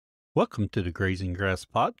Welcome to the Grazing Grass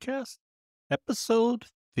Podcast, episode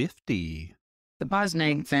 50. The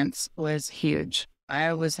Bosnang fence was huge.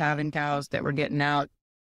 I was having cows that were getting out.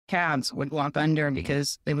 Calves would walk under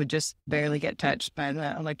because they would just barely get touched by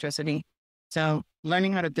the electricity. So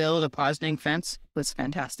learning how to build a Bosnang fence was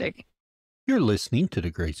fantastic. You're listening to the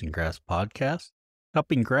Grazing Grass Podcast,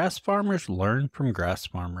 helping grass farmers learn from grass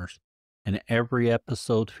farmers. And every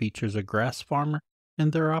episode features a grass farmer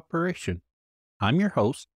and their operation. I'm your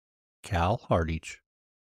host, Cal Hardage.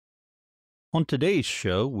 On today's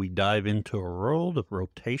show, we dive into a world of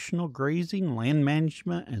rotational grazing, land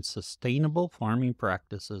management, and sustainable farming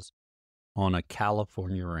practices on a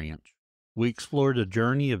California ranch. We explore the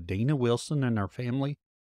journey of Dana Wilson and her family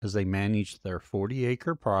as they manage their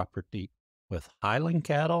 40-acre property with Highland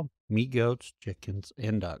cattle, meat goats, chickens,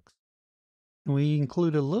 and ducks. And we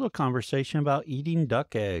include a little conversation about eating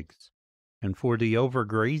duck eggs. And for the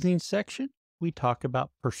overgrazing section, we talk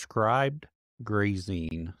about prescribed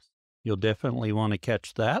grazing. You'll definitely want to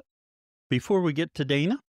catch that. Before we get to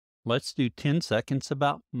Dana, let's do 10 seconds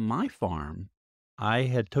about my farm. I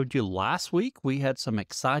had told you last week we had some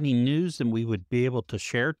exciting news and we would be able to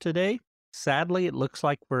share today. Sadly, it looks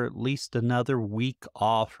like we're at least another week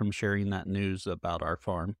off from sharing that news about our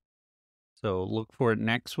farm. So look for it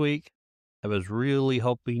next week. I was really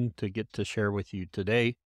hoping to get to share with you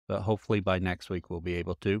today, but hopefully by next week we'll be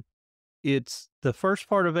able to. It's the first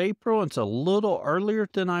part of April. It's a little earlier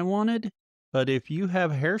than I wanted, but if you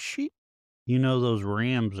have hair sheep, you know those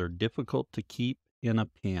rams are difficult to keep in a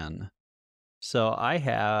pen. So I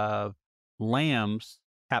have lambs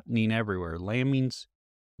happening everywhere. Lambing's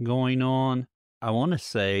going on. I want to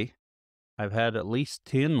say I've had at least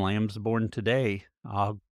 10 lambs born today.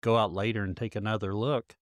 I'll go out later and take another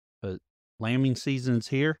look, but lambing season's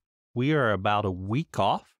here. We are about a week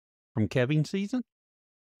off from calving season.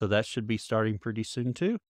 So that should be starting pretty soon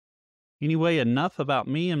too. Anyway, enough about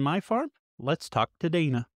me and my farm. Let's talk to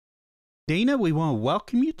Dana. Dana, we want to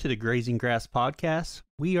welcome you to the Grazing Grass Podcast.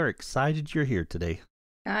 We are excited you're here today.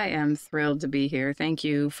 I am thrilled to be here. Thank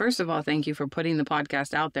you. First of all, thank you for putting the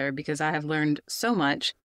podcast out there because I have learned so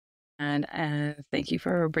much. And thank you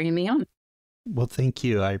for bringing me on. Well, thank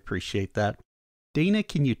you. I appreciate that. Dana,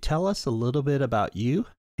 can you tell us a little bit about you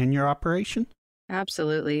and your operation?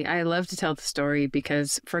 Absolutely. I love to tell the story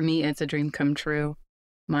because for me, it's a dream come true.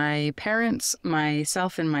 My parents,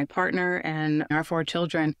 myself and my partner and our 4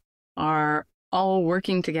 children are all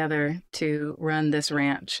working together to run this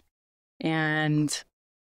ranch. And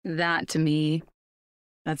that to me,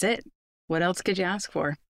 that's it. What else could you ask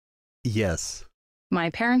for? Yes. My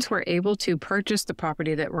parents were able to purchase the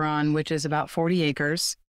property that we're on, which is about 40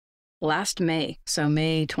 acres, last May, so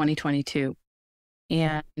May 2022.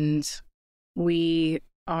 And we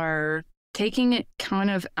are taking it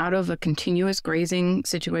kind of out of a continuous grazing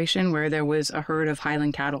situation where there was a herd of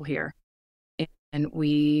Highland cattle here. And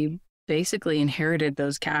we basically inherited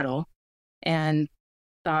those cattle and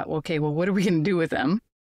thought, okay, well, what are we going to do with them?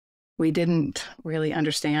 We didn't really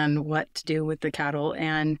understand what to do with the cattle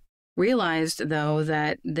and realized, though,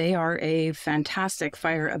 that they are a fantastic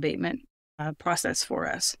fire abatement process for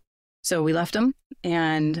us. So we left them,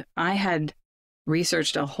 and I had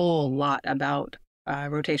researched a whole lot about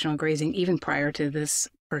rotational grazing even prior to this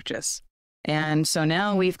purchase. And so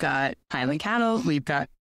now we've got Highland cattle, we've got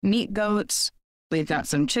meat goats, we've got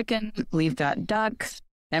some chicken, we've got ducks,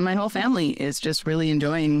 and my whole family is just really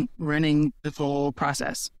enjoying running the whole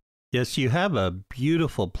process. Yes, you have a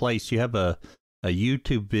beautiful place. You have a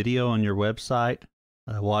YouTube video on your website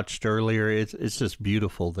I watched earlier. It's just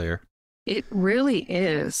beautiful there. It really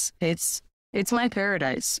is. It's my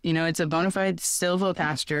paradise. You know, it's a bona fide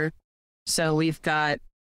silvopasture. So we've got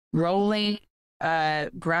rolling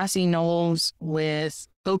grassy knolls with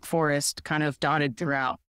oak forest kind of dotted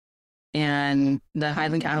throughout. And the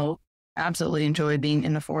Highland cattle absolutely enjoy being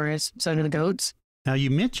in the forest. So do the goats. Now, you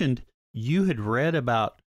mentioned you had read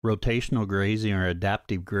about rotational grazing or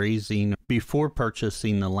adaptive grazing before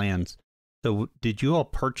purchasing the lands. So did you all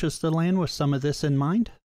purchase the land with some of this in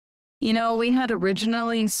mind? You know, we had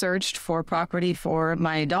originally searched for property for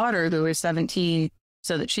my daughter, who is 17,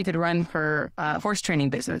 so that she could run her horse training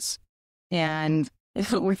business. And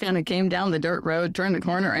we kind of came down the dirt road, turned the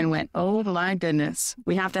corner, and went, oh my goodness,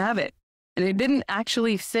 we have to have it. And it didn't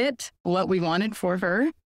actually fit what we wanted for her,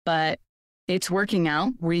 but it's working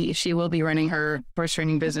out. She will be running her horse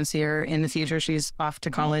training business here in the future. She's off to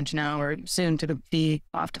college now, or soon to be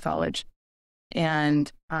off to college.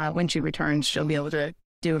 And when she returns, she'll be able to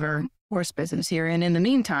do her horse business here. And in the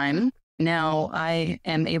meantime, now I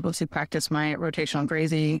am able to practice my rotational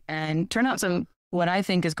grazing and turn out some what I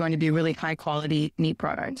think is going to be really high quality meat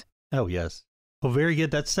product. Oh, yes. Well, very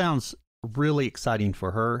good. That sounds really exciting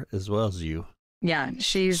for her as well as you. Yeah,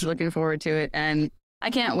 she's looking forward to it. And I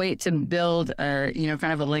can't wait to build a,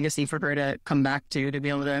 kind of a legacy for her to come back to be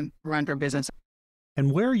able to run her business.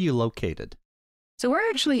 And where are you located? So we're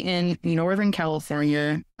actually in Northern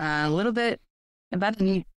California, a little bit, about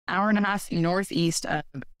an hour and a half northeast of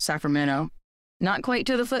Sacramento. Not quite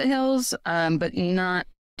to the foothills, but not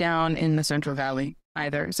down in the Central Valley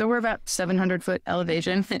either. So we're about 700-foot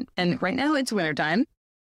elevation. And right now it's wintertime.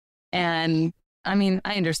 And I mean,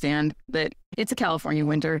 I understand that it's a California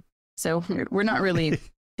winter. So we're not really,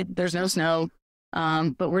 there's no snow,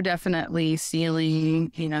 but we're definitely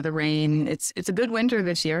feeling, the rain. It's a good winter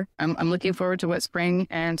this year. I'm looking forward to what spring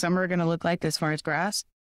and summer are going to look like as far as grass.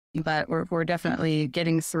 But we're definitely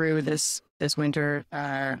getting through this winter,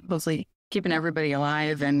 hopefully keeping everybody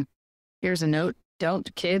alive. And here's a note: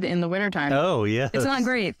 don't kid in the wintertime. Oh, yeah. It's not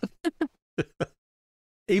great.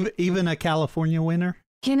 Even a California winter?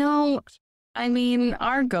 I mean,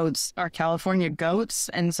 our goats are California goats.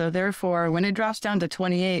 And so therefore, when it drops down to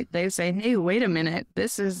 28, they say, hey, wait a minute,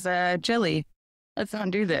 this is chilly. Let's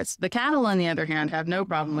not do this. The cattle, on the other hand, have no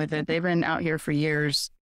problem with it. They've been out here for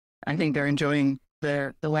years. I think they're enjoying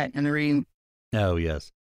the wet and the rain. Oh,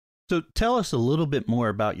 yes. So tell us a little bit more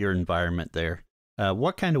about your environment there.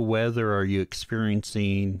 What kind of weather are you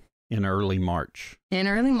experiencing in early March? In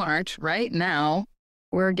early March, right now,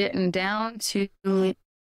 we're getting down to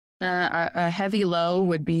a heavy low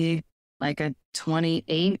would be like a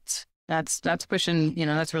 28. That's pushing,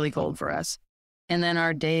 that's really cold for us. And then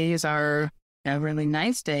our days are, a really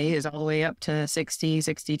nice day is all the way up to 60,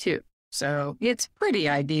 62. So it's pretty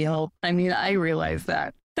ideal. I mean, I realize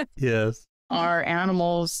that. Yes. Our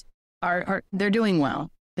animals they're doing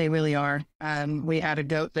well. They really are. We had a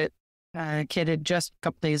goat that kidded just a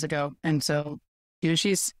couple days ago. And so,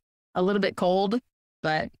 she's a little bit cold,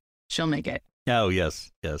 but she'll make it. Oh,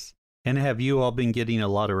 yes, yes. And have you all been getting a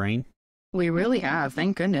lot of rain? We really have,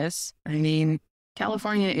 thank goodness. I mean,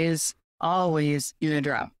 California is always in a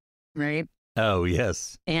drought, right? Oh,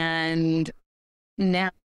 yes. And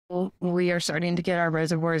now we are starting to get our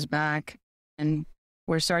reservoirs back, and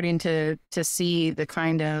we're starting to see the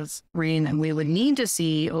kind of rain that we would need to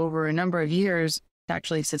see over a number of years to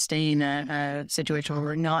actually sustain a situation where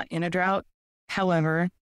we're not in a drought. However,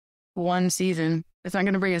 one season, it's not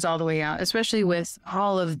going to bring us all the way out, especially with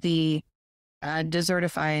all of the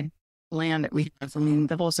desertified land that we have. I mean,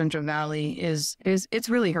 the whole Central Valley it's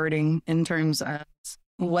really hurting in terms of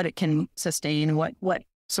what it can sustain, what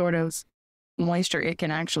sort of moisture it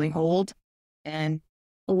can actually hold. And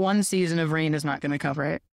one season of rain is not going to cover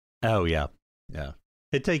it. Oh, yeah. Yeah.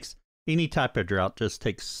 It takes any type of drought just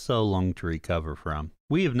takes so long to recover from.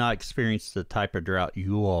 We have not experienced the type of drought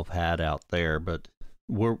you all have had out there, but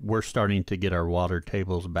we're starting to get our water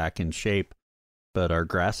tables back in shape, but our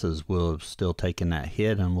grasses will have still taken that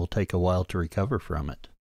hit and will take a while to recover from it.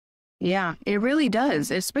 Yeah, it really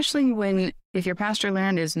does, especially if your pasture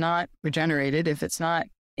land is not regenerated, if it's not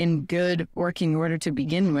in good working order to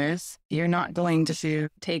begin with, you're not going to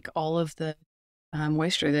take all of the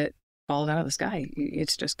moisture that falls out of the sky.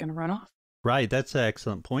 It's just going to run off. Right. That's an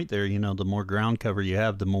excellent point there. The more ground cover you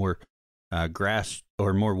have, the more grass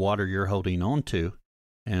or more water you're holding on to.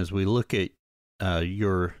 And as we look at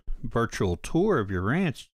your virtual tour of your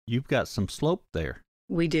ranch, you've got some slope there.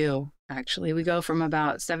 We do, actually. We go from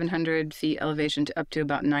about 700 feet elevation to up to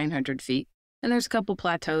about 900 feet. And there's a couple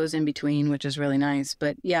plateaus in between, which is really nice.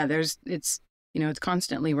 But yeah, it's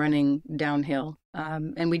constantly running downhill.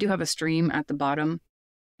 And we do have a stream at the bottom.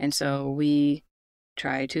 And so we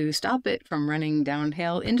try to stop it from running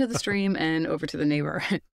downhill into the stream and over to the neighbor.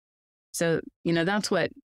 So, that's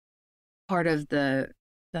what part of the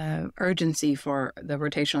urgency for the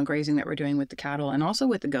rotational grazing that we're doing with the cattle and also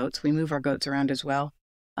with the goats. We move our goats around as well,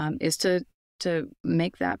 is to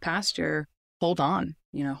make that pasture hold on,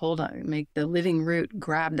 make the living root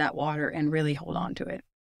grab that water and really hold on to it.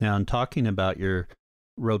 Now, in talking about your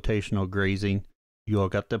rotational grazing, you all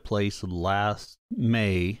got the place last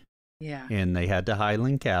May. Yeah. And they had the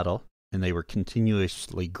Highland cattle, and they were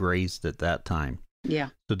continuously grazed at that time. Yeah.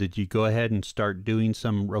 So did you go ahead and start doing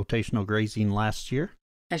some rotational grazing last year?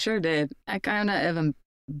 I sure did. I kind of am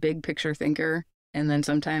a big picture thinker, and then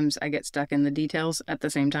sometimes I get stuck in the details at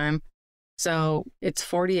the same time. So it's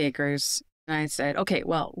 40 acres. And I said, okay,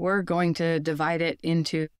 well, we're going to divide it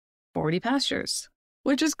into 40 pastures,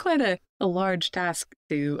 which is quite a large task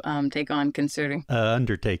to take on considering.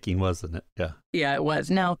 Undertaking, wasn't it? Yeah. Yeah, it was.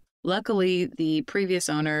 Now, luckily, the previous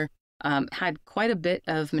owner had quite a bit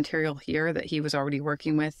of material here that he was already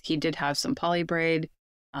working with. He did have some polybraid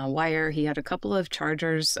wire. He had a couple of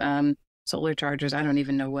chargers solar chargers. I don't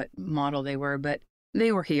even know what model they were, but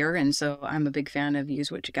they were here. And so I'm a big fan of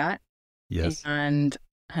use what you got. Yes. And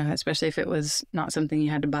especially if it was not something you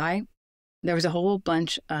had to buy. There was a whole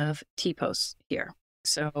bunch of T-posts here.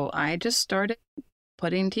 So I just started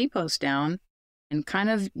putting T-posts down and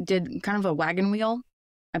did a wagon wheel.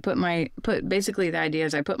 Basically the idea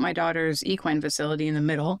is I put my daughter's equine facility in the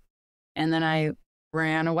middle, and then I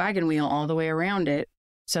ran a wagon wheel all the way around it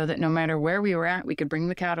so that no matter where we were at, we could bring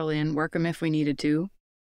the cattle in, work them if we needed to.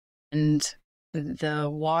 And the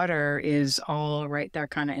water is all right there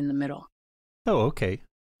kind of in the middle. Oh, okay.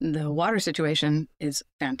 The water situation is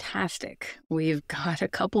fantastic. We've got a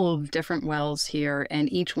couple of different wells here,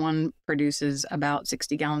 and each one produces about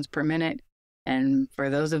 60 gallons per minute. And for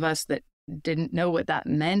those of us that didn't know what that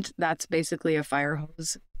meant, that's basically a fire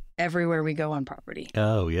hose everywhere we go on property.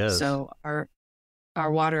 Oh, yes. So our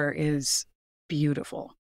water is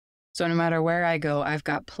beautiful. So no matter where I go, I've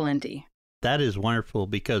got plenty. That is wonderful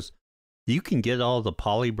because you can get all the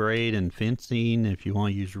polybraid and fencing if you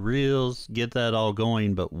want to use reels, get that all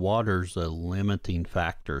going, but water's a limiting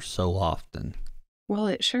factor so often. Well,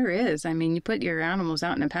 it sure is. I mean, you put your animals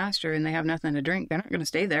out in a pasture and they have nothing to drink, they're not going to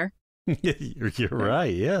stay there. You're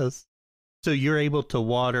right, yes. So you're able to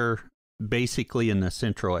water basically in the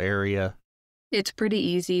central area. It's pretty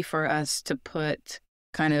easy for us to put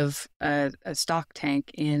kind of a stock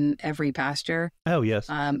tank in every pasture. Oh, yes.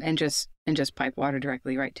 And just pipe water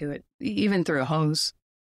directly right to it, even through a hose.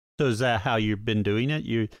 So is that how you've been doing it?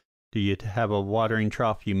 Do you have a watering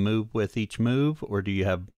trough you move with each move, or do you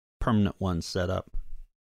have permanent ones set up?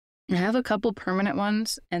 I have a couple permanent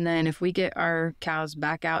ones, and then if we get our cows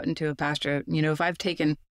back out into a pasture, if I've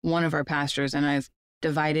taken one of our pastures and I've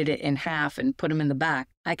divided it in half and put them in the back,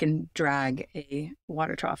 I can drag a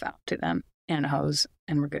water trough out to them and a hose,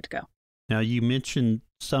 and we're good to go. Now, you mentioned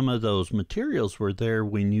some of those materials were there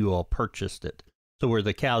when you all purchased it. So were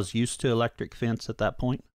the cows used to electric fence at that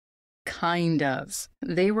point? Kind of.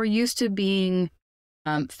 They were used to being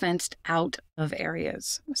fenced out of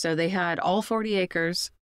areas. So they had all 40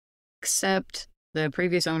 acres, except the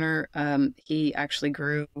previous owner, he actually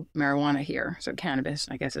grew marijuana here. So cannabis,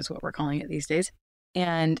 I guess is what we're calling it these days.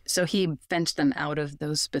 And so he fenced them out of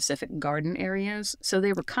those specific garden areas. So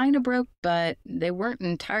they were kind of broke, but they weren't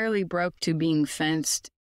entirely broke to being fenced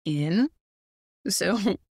in. So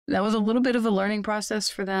that was a little bit of a learning process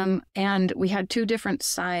for them. And we had two different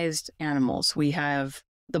sized animals. We have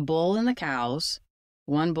the bull and the cows,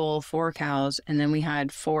 one bull, 4 cows, and then we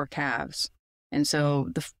had 4 calves. And so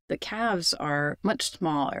the calves are much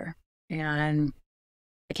smaller, and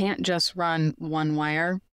I can't just run one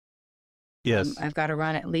wire. Yes. I've got to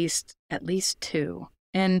run at least 2.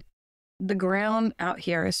 And the ground out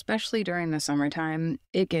here, especially during the summertime,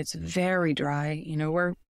 it gets very dry.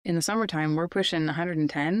 We're in the summertime, we're pushing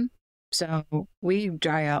 110. So we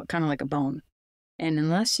dry out kind of like a bone. And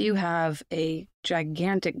unless you have a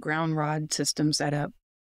gigantic ground rod system set up,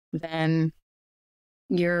 then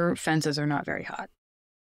your fences are not very hot.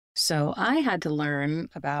 So I had to learn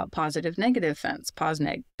about positive negative fence,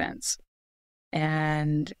 POSNEG fence.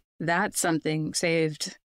 And that's something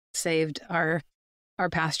saved our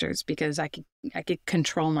pastures because I could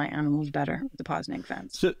control my animals better with the POSNEG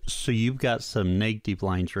fence. So you've got some negative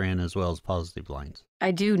lines ran as well as positive lines.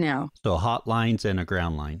 I do now. So hot lines and a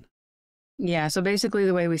ground line. Yeah. So basically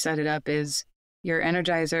the way we set it up is your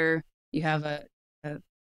energizer, you have a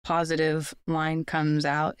positive line comes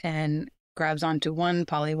out and grabs onto one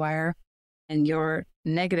poly wire, and your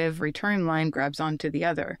negative return line grabs onto the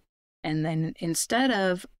other. And then instead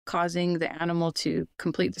of causing the animal to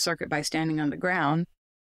complete the circuit by standing on the ground,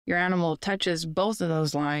 your animal touches both of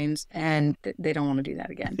those lines and they don't want to do that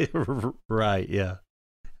again. Right, yeah.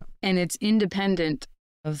 And it's independent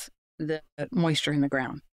of the moisture in the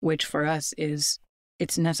ground, which for us it's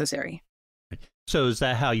necessary. So is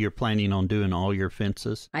that how you're planning on doing all your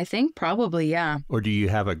fences? I think probably, yeah. Or do you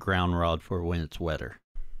have a ground rod for when it's wetter?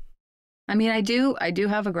 I mean, I do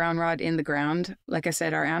have a ground rod in the ground. Like I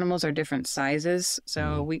said, our animals are different sizes.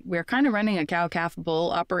 So we're kind of running a cow-calf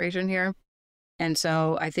bull operation here. And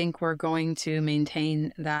so I think we're going to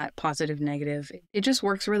maintain that positive negative. It just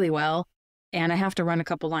works really well. And I have to run a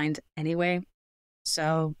couple lines anyway.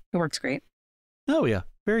 So it works great. Oh, yeah.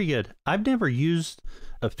 Very good. I've never used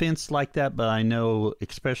a fence like that, but I know,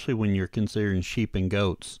 especially when you're considering sheep and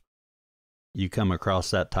goats, you come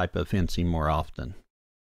across that type of fencing more often.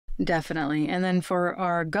 Definitely. And then for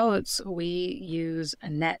our goats, we use a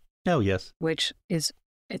net. Oh, yes. Which it's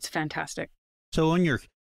fantastic. So on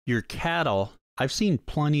your cattle, I've seen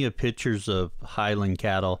plenty of pictures of Highland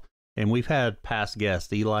cattle, and we've had past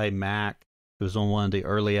guests, Eli Mack, who was on one of the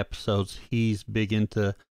early episodes. He's big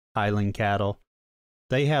into Highland cattle,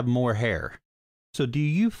 they have more hair. So do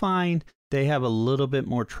you find they have a little bit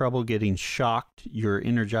more trouble getting shocked? Your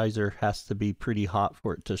Energizer has to be pretty hot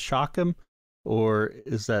for it to shock them? Or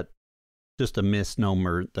is that just a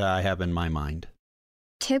misnomer that I have in my mind?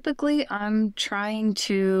 Typically, I'm trying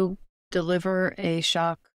to deliver a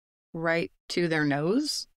shock right to their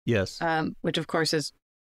nose, Yes. which of course is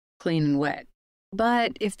clean and wet.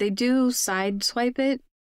 But if they do side swipe it,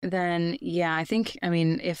 then yeah, I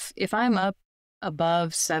mean, if I'm up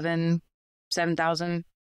above 7,000,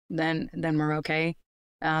 then we're okay.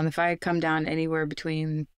 If I come down anywhere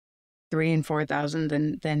between 3,000 and 4,000,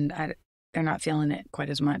 then they're not feeling it quite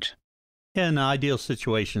as much. Yeah, in an ideal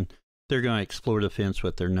situation, they're going to explore the fence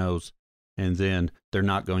with their nose, and then they're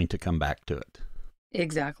not going to come back to it.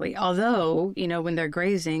 Exactly. Although, when they're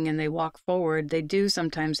grazing and they walk forward, they do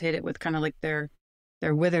sometimes hit it with kind of like their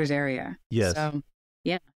withers area. Yes. So,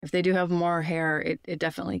 yeah, if they do have more hair, it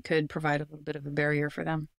definitely could provide a little bit of a barrier for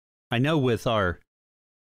them. I know with our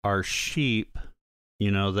sheep,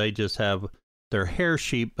 they just have their hair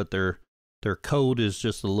sheep, but their coat is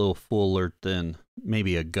just a little fuller than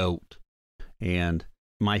maybe a goat. And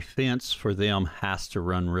my fence for them has to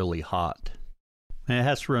run really hot. And it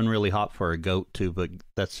has to run really hot for a goat too, but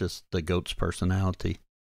that's just the goat's personality.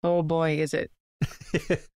 Oh boy, is it.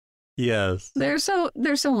 Yes. They're so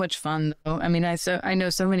much fun though. I mean, I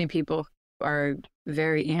know so many people who are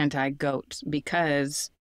very anti-goats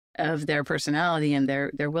because of their personality and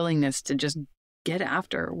their willingness to just get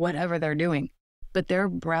after whatever they're doing. But their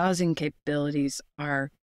browsing capabilities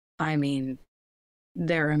are, I mean,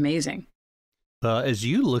 they're amazing. As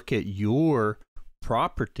you look at your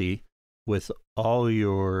property with all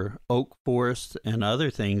your oak forests and other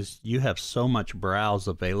things, you have so much browse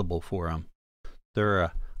available for them. They're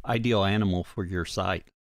an ideal animal for your site.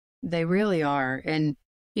 They really are. And,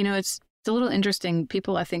 it's a little interesting.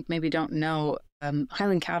 People, I think, maybe don't know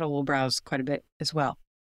Highland cattle will browse quite a bit as well.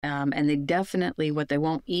 And they definitely, what they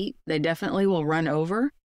won't eat, they definitely will run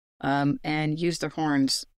over and use their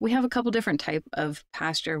horns. We have a couple different type of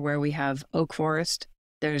pasture where we have oak forest.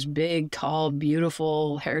 There's big, tall,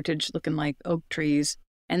 beautiful heritage looking like oak trees.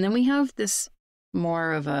 And then we have this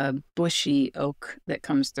more of a bushy oak that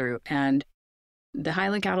comes through. And the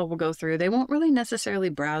Highland cattle will go through. They won't really necessarily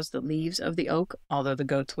browse the leaves of the oak, although the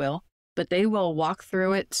goats will. But they will walk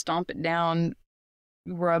through it, stomp it down,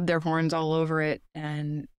 rub their horns all over it,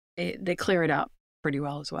 and they clear it out pretty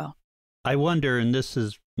well as well. I wonder, and this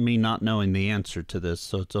is me not knowing the answer to this,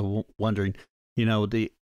 so it's wondering,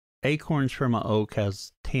 the acorns from an oak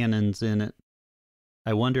has tannins in it.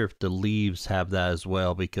 I wonder if the leaves have that as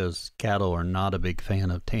well, because cattle are not a big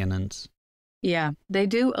fan of tannins. Yeah, they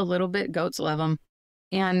do a little bit. Goats love them.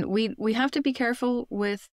 And we have to be careful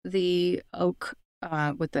with the oak,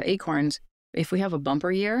 with the acorns. If we have a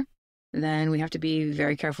bumper year, then we have to be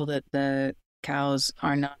very careful that the cows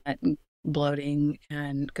are not bloating,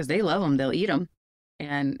 and because they love them, they'll eat them,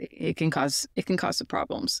 and it can cause some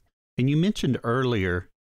problems. And you mentioned earlier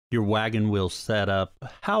your wagon wheel setup.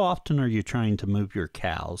 How often are you trying to move your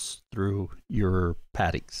cows through your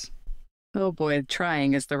paddocks? Oh boy,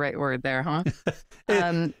 trying is the right word there, huh?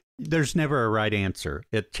 There's never a right answer.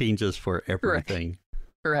 It changes for everything.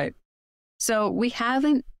 Right. So we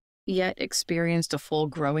haven't yet experienced a full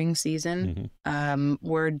growing season. Mm-hmm.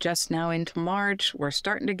 We're just now into March. We're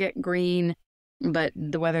starting to get green, but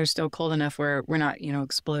the weather's still cold enough where we're not,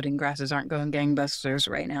 exploding. Grasses aren't going gangbusters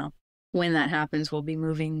right now. When that happens, we'll be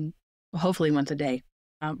moving hopefully once a day.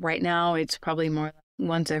 Right now, it's probably more like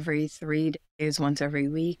once every 3 days, once every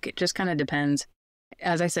week. It just kind of depends.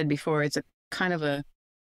 As I said before, it's a kind of a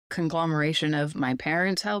conglomeration of my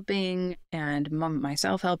parents helping and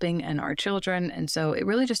myself helping and our children. And so it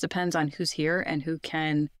really just depends on who's here and who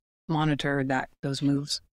can monitor those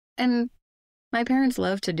moves. And my parents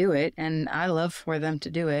love to do it, and I love for them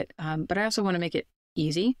to do it. But I also want to make it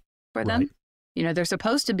easy for them. They're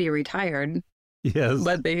supposed to be retired. Yes.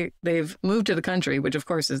 But they've moved to the country, which of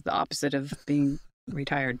course is the opposite of being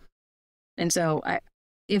retired. And so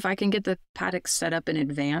if I can get the paddocks set up in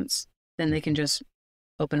advance, then they can just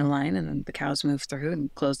open a line and then the cows move through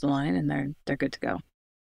and close the line and they're good to go.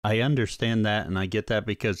 I understand that, and I get that,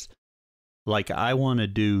 because I want to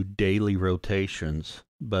do daily rotations,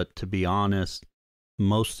 but to be honest,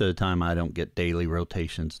 most of the time I don't get daily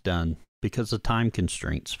rotations done because of time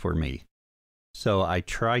constraints for me. So I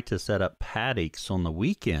try to set up paddocks on the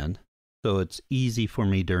weekend so it's easy for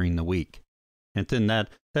me during the week. And then that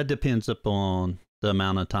depends upon the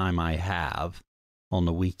amount of time I have on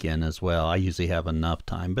the weekend as well. I usually have enough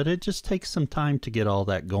time, but it just takes some time to get all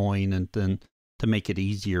that going and then to make it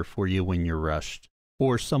easier for you when you're rushed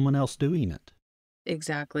or someone else doing it.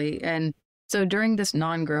 exactly. And so during this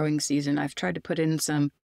non-growing season, I've tried to put in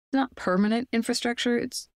some not permanent infrastructure.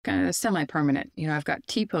 It's kind of semi-permanent. I've got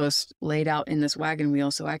T-posts laid out in this wagon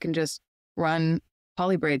wheel so I can just run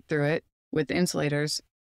polybraid through it with insulators.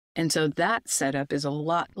 And so that setup is a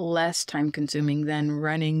lot less time consuming than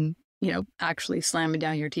running, actually slamming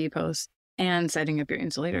down your T-posts and setting up your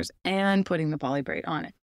insulators and putting the polybraid on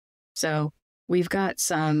it. So we've got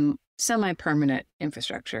some semi-permanent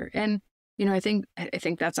infrastructure. And, I think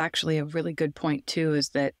that's actually a really good point too, is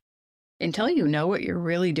that until you know what you're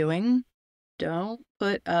really doing, don't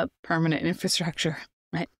put up permanent infrastructure,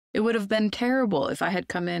 right? It would have been terrible if I had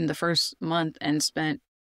come in the first month and spent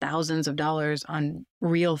thousands of dollars on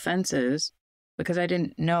real fences because I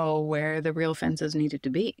didn't know where the real fences needed to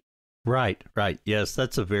be. Right. Yes,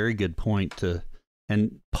 that's a very good point.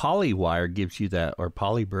 And polywire gives you that, or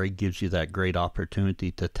polybraid gives you that great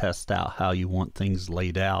opportunity to test out how you want things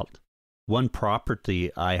laid out. One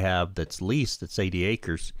property I have that's leased, it's 80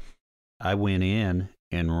 acres. I went in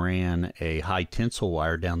and ran a high tensile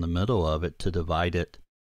wire down the middle of it to divide it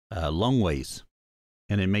long ways.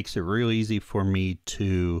 And it makes it real easy for me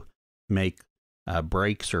to make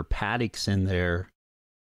breaks or paddocks in there.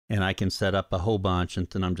 And I can set up a whole bunch, and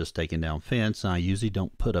then I'm just taking down fence. And I usually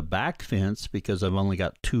don't put a back fence because I've only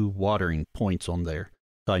got 2 watering points on there.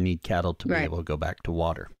 So I need cattle to be able to go back to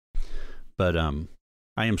water. But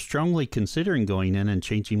I am strongly considering going in and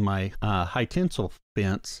changing my high tensile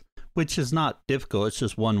fence, which is not difficult. It's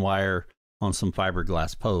just one wire on some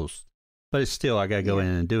fiberglass posts. But it's still, I got to go in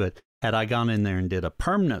and do it. Had I gone in there and did a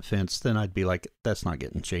permanent fence, then I'd be like, that's not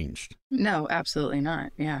getting changed. No, absolutely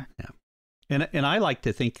not. Yeah. And I like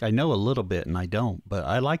to think I know a little bit, and I don't, but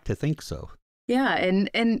I like to think so. Yeah, and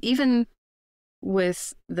even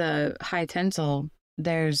with the high tensile,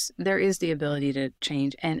 there is the ability to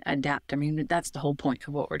change and adapt. I mean, that's the whole point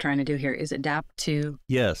of what we're trying to do here, is adapt to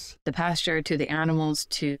the pasture, to the animals,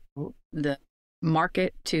 to the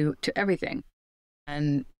market, to everything.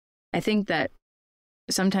 And I think that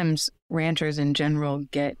sometimes ranchers in general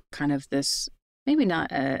get kind of this, maybe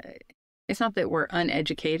not, it's not that we're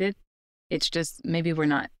uneducated. It's just maybe we're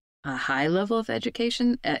not a high level of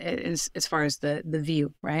education as far as the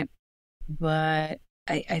view, right? But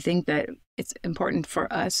I think that it's important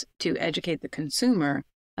for us to educate the consumer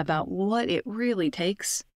about what it really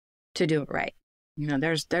takes to do it right.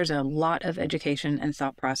 There's a lot of education and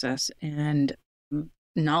thought process and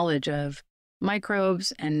knowledge of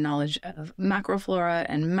microbes and knowledge of macroflora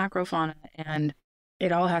and macrofauna, and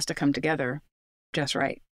it all has to come together just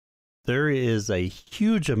right. There is a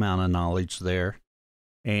huge amount of knowledge there.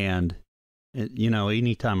 And,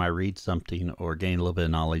 anytime I read something or gain a little bit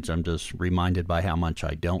of knowledge, I'm just reminded by how much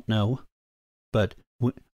I don't know. But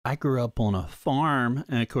I grew up on a farm,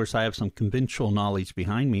 and of course I have some conventional knowledge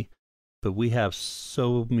behind me, but we have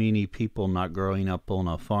so many people not growing up on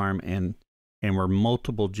a farm, and we're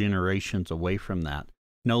multiple generations away from that.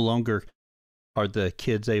 No longer are the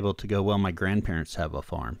kids able to go, well, my grandparents have a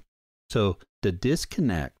farm. So the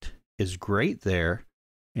disconnect is great there,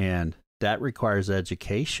 and that requires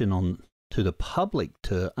education to the public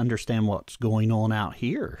to understand what's going on out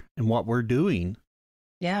here and what we're doing.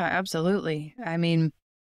 Yeah, absolutely. I mean,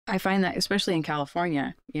 I find that especially in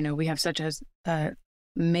California, we have such a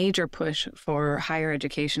major push for higher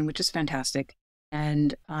education, which is fantastic.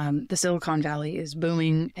 And the Silicon Valley is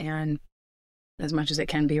booming, and as much as it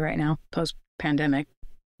can be right now, post-pandemic.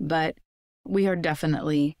 But we are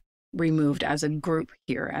definitely removed as a group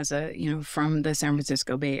here, from the San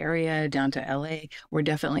Francisco Bay Area down to LA. We're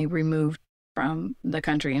definitely removed from the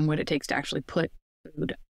country and what it takes to actually put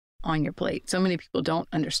food on your plate. So many people don't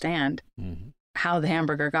understand how the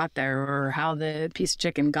hamburger got there or how the piece of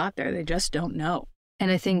chicken got there. They just don't know. And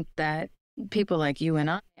I think that people like you and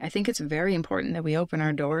I think it's very important that we open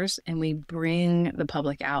our doors and we bring the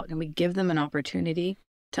public out and we give them an opportunity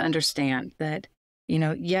to understand that,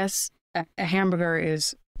 yes, a hamburger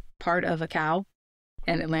is part of a cow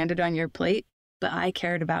and it landed on your plate, but I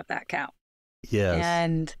cared about that cow. Yes.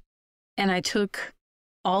 And I took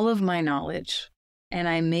all of my knowledge and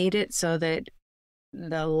I made it so that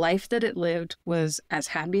the life that it lived was as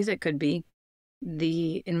happy as it could be.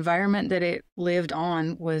 The environment that it lived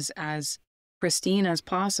on was as pristine as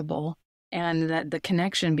possible, and that the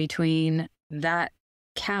connection between that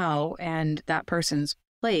cow and that person's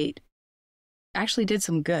plate actually did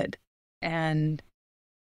some good. And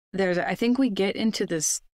I think we get into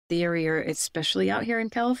this theory, or especially out here in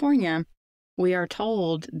California, we are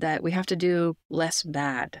told that we have to do less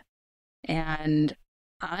bad. And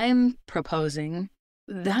I'm proposing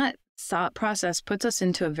that thought process puts us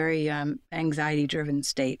into a very anxiety-driven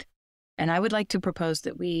state. And I would like to propose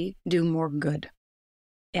that we do more good.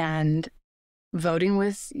 And voting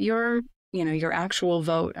with your, your actual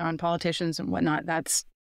vote on politicians and whatnot,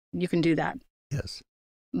 you can do that. Yes.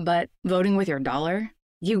 But voting with your dollar,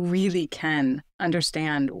 you really can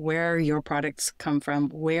understand where your products come from,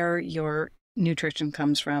 where your nutrition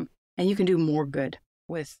comes from, and you can do more good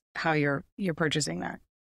with how you're purchasing that.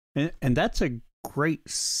 And that's a great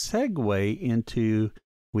segue into,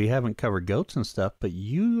 we haven't covered goats and stuff, but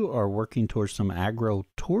you are working towards some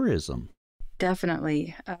agro-tourism.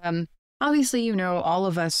 Definitely. Obviously, all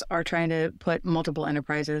of us are trying to put multiple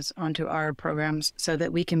enterprises onto our programs so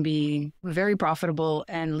that we can be very profitable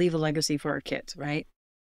and leave a legacy for our kids, right?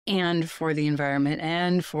 And for the environment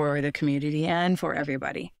and for the community and for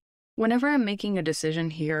everybody. Whenever I'm making a decision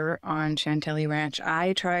here on Chantilly Ranch,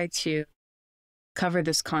 I try to cover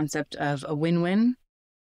this concept of a win-win,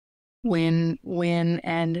 win-win,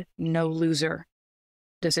 and no loser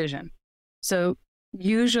decision. So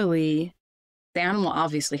usually the animal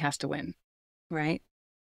obviously has to win, right?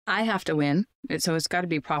 I have to win, so it's got to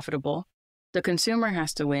be profitable. The consumer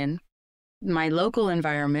has to win. My local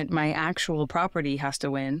environment, my actual property has to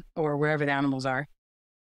win, or wherever the animals are.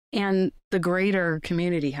 And the greater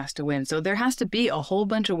community has to win. So there has to be a whole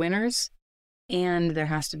bunch of winners, and there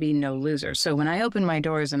has to be no losers. So when I open my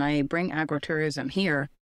doors and I bring agro-tourism here,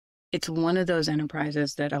 it's one of those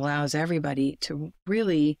enterprises that allows everybody to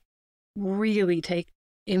really, really take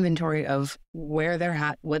inventory of where they're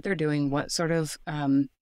at, what they're doing, what sort of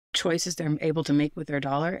choices they're able to make with their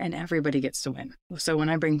dollar, and everybody gets to win. So when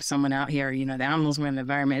I bring someone out here, the animals win, the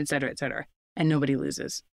environment, et cetera, and nobody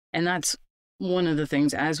loses. And that's one of the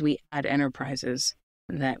things as we add enterprises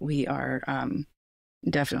that we are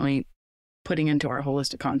definitely putting into our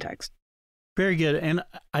holistic context. Very good. And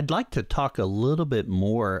I'd like to talk a little bit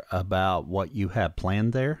more about what you have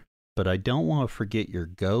planned there, but I don't want to forget your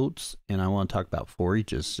goats, and I want to talk about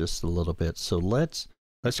forages just a little bit. So let's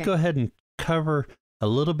Okay. go ahead and cover a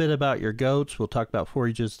little bit about your goats. We'll talk about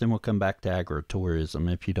forages, then we'll come back to agro-tourism,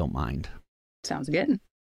 if you don't mind. Sounds good.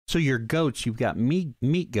 So your goats, you've got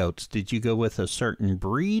meat goats. Did you go with a certain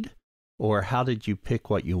breed, or how did you pick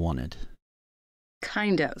what you wanted?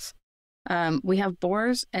 Kind of. We have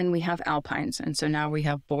boars and we have alpines, and so now we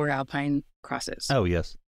have boar alpine crosses. Oh,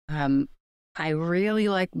 yes. I really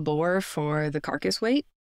like boar for the carcass weight,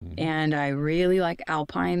 and I really like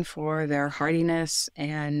alpine for their hardiness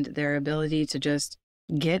and their ability to just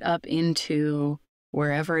get up into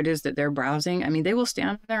wherever it is that they're browsing. I mean, they will stand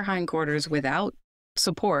on their hindquarters without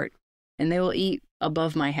support, and they will eat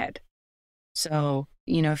above my head. So,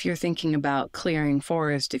 if you're thinking about clearing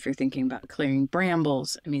forest, if you're thinking about clearing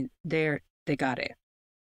brambles, I mean, they got it.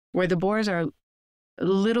 Where the boars are a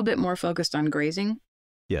little bit more focused on grazing.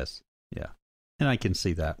 Yes. Yeah. And I can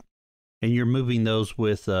see that. And you're moving those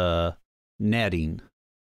with netting,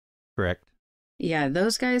 correct? Yeah,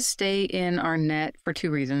 those guys stay in our net for two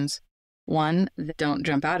reasons. One, they don't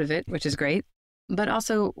jump out of it, which is great. But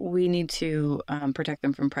also, we need to protect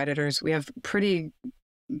them from predators. We have pretty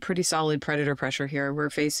solid predator pressure here. We're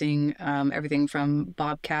facing everything from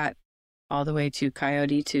bobcat all the way to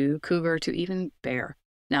coyote to cougar to even bear.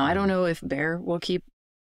 Now, I don't know if bear will keep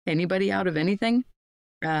anybody out of anything,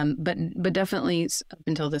 but definitely up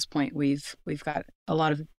until this point, we've got a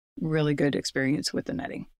lot of really good experience with the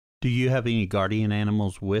netting. Do you have any guardian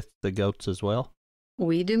animals with the goats as well?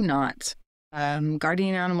 We do not.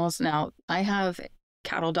 Guardian animals. Now, I have a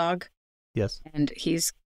cattle dog. Yes. And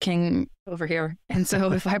he's king over here. And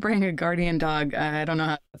so if I bring a guardian dog, I don't know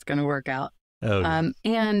how that's going to work out. Oh,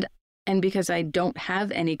 yes. And because I don't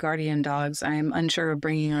have any guardian dogs, I'm unsure of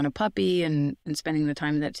bringing on a puppy and spending the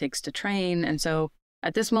time that it takes to train. And so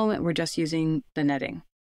at this moment, we're just using the netting.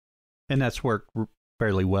 And that's worked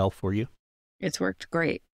fairly well for you? It's worked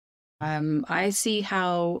great. I see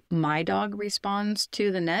how my dog responds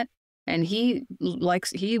to the net, and he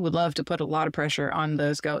would love to put a lot of pressure on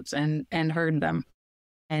those goats and herd them.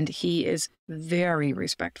 And he is very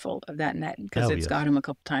respectful of that net because it's got him a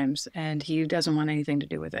couple times, and he doesn't want anything to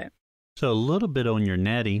do with it. So a little bit on your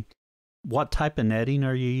netting. What type of netting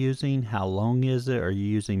are you using? How long is it? Are you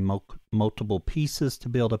using multiple pieces to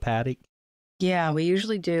build a paddock? Yeah, we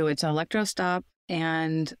usually do. It's electrostop,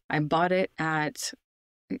 and I bought it at,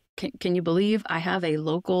 can you believe I have a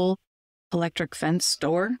local electric fence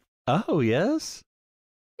store? Oh, yes.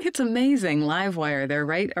 It's amazing. Livewire. They're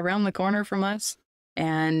right around the corner from us.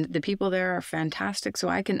 And the people there are fantastic. So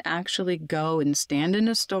I can actually go and stand in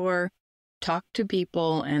a store, talk to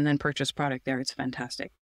people, and then purchase product there. It's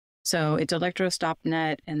fantastic. So it's electrostop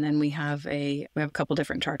net. And then we have a couple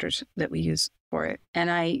different chargers that we use for it. And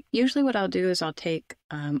what I'll do is I'll take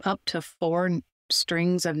up to 4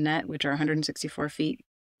 strings of net, which are 164 feet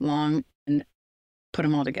long, and put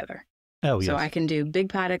them all together. Oh, yes. So I can do big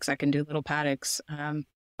paddocks. I can do little paddocks.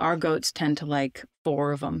 Our goats tend to like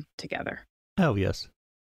 4 of them together. Oh, yes.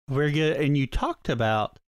 Very good. And you talked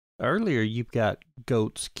about earlier, you've got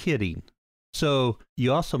goats kidding. So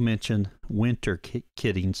you also mentioned winter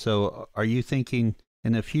kidding. So are you thinking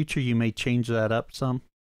in the future you may change that up some?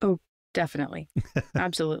 Oh, definitely.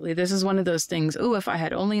 Absolutely. This is one of those things. Oh, if I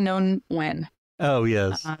had only known when. Oh,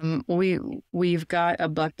 yes. We've got a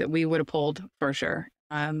buck that we would have pulled for sure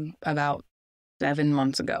about 7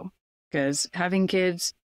 months ago. Because having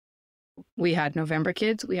kids, we had November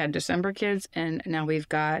kids, we had December kids, and now we've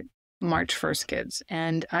got March 1st kids.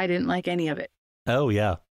 And I didn't like any of it. Oh,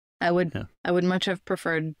 yeah. I would much have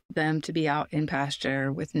preferred them to be out in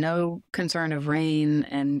pasture with no concern of rain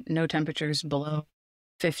and no temperatures below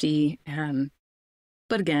 50.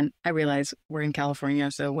 But again, I realize we're in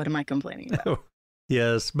California, so what am I complaining about?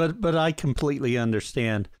 Yes, but I completely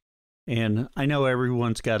understand. And I know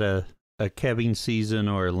everyone's got a calving season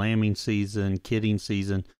or a lambing season, kidding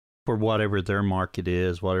season for whatever their market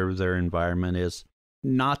is, whatever their environment is.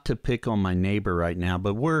 Not to pick on my neighbor right now,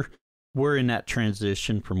 but we're in that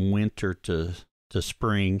transition from winter to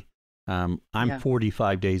spring. I'm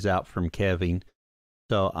 45 days out from calving,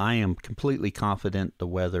 so I am completely confident the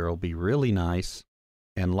weather will be really nice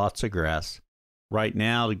and lots of grass. Right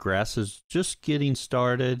now, the grass is just getting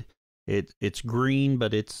started. It's green,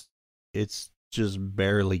 but it's just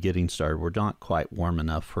barely getting started. We're not quite warm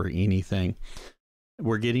enough for anything.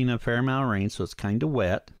 We're getting a fair amount of rain, so it's kind of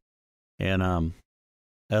wet. And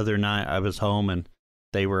the other night I was home and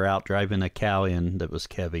they were out driving a cow in that was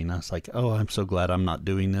calving. I was like, oh, I'm so glad I'm not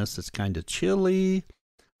doing this. It's kind of chilly.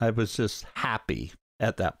 I was just happy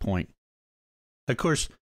at that point. Of course,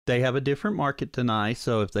 they have a different market than I,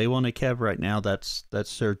 so if they want to calve right now, that's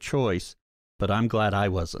their choice. But I'm glad I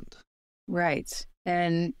wasn't. Right.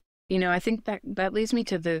 And, I think that leads me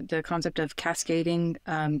to the concept of cascading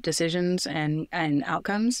decisions and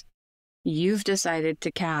outcomes. You've decided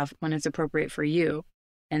to calve when it's appropriate for you.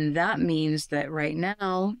 And that means that right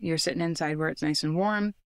now you're sitting inside where it's nice and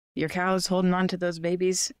warm. Your cow's holding on to those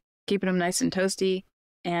babies, keeping them nice and toasty.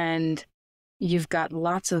 And you've got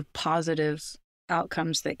lots of positive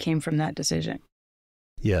outcomes that came from that decision.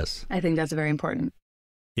 Yes. I think that's very important.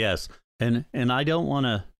 Yes. And I don't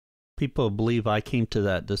want people to believe I came to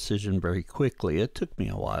that decision very quickly. It took me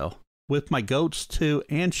a while with my goats too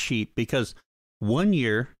and sheep, because one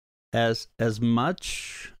year, as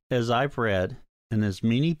much as I've read, and as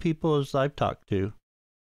many people as I've talked to,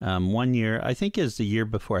 1 year, I think is the year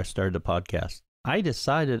before I started the podcast, I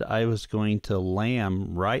decided I was going to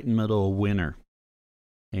lamb right in the middle of winter.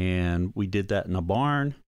 And we did that in a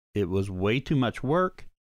barn. It was way too much work,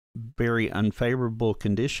 very unfavorable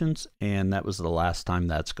conditions, and that was the last time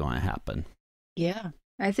that's going to happen. Yeah.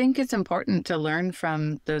 I think it's important to learn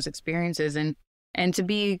from those experiences and to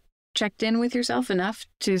be checked in with yourself enough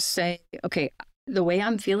to say, okay, the way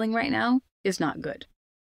I'm feeling right now is not good.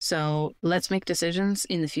 So let's make decisions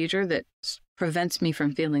in the future that prevents me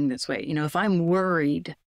from feeling this way. If I'm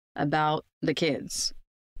worried about the kids,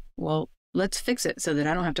 well, let's fix it so that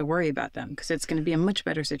I don't have to worry about them, because it's going to be a much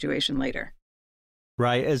better situation later.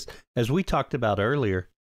 Right. As we talked about earlier,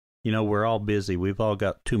 we're all busy. We've all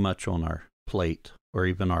got too much on our plate or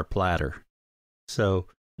even our platter. So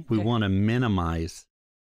we want to minimize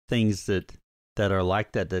things that are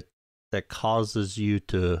like that causes you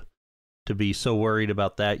to be so worried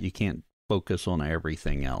about that you can't focus on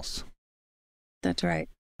everything else. That's right.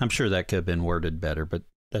 I'm sure that could have been worded better, but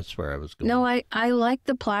that's where I was going. No, I like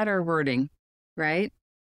the platter wording, right?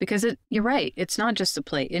 Because you're right. It's not just a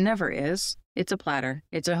plate. It never is. It's a platter.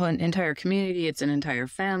 It's an entire community. It's an entire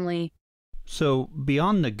family. So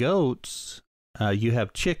beyond the goats, you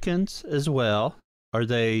have chickens as well. Are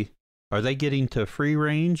they getting to free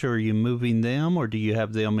range, or are you moving them, or do you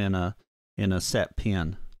have them in a set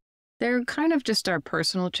pen? They're kind of just our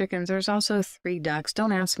personal chickens. There's also 3 ducks.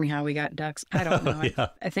 Don't ask me how we got ducks. I don't know. Yeah.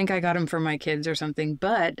 I think I got them for my kids or something.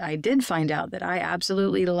 But I did find out that I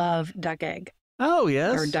absolutely love duck egg. Oh,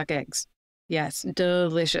 yes. Or duck eggs. Yes,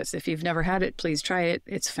 delicious. If you've never had it, please try it.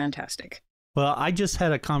 It's fantastic. Well, I just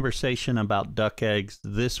had a conversation about duck eggs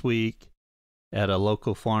this week at a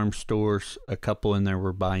local farm store. A couple in there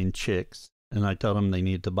were buying chicks, and I told them they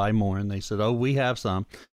needed to buy more, and they said, oh, we have some.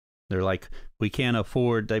 They're like, we can't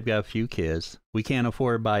afford, they've got a few kids. We can't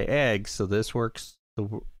afford to buy eggs, so this works.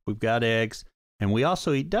 So we've got eggs, and we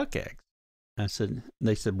also eat duck eggs.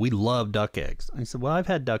 They said, we love duck eggs. I said, well, I've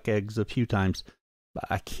had duck eggs a few times, but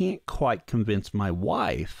I can't quite convince my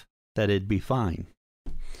wife that it'd be fine.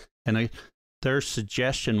 And their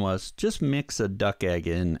suggestion was just mix a duck egg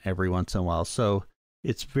in every once in a while. So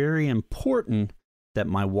it's very important that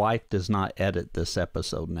my wife does not edit this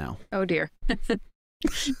episode now. Oh dear.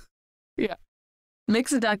 Yeah.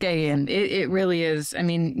 Mix a duck egg in. It really is. I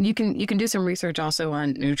mean, you can do some research also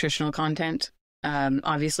on nutritional content.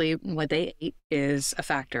 Obviously, what they eat is a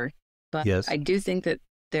factor, but Yes. I do think that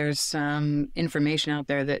there's some information out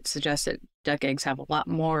there that suggests that duck eggs have a lot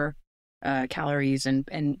more calories and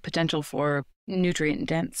potential for nutrient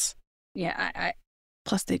dense. Yeah, I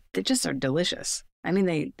plus they just are delicious. I mean,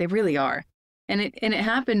 they really are. And it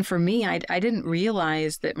happened for me. I didn't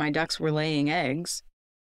realize that my ducks were laying eggs,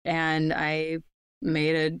 and I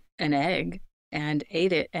made an egg and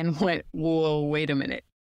ate it and went, whoa, wait a minute.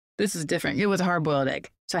 This is different. It was a hard-boiled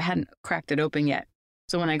egg, so I hadn't cracked it open yet.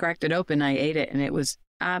 So when I cracked it open, I ate it, and it was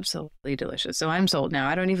absolutely delicious. So I'm sold now.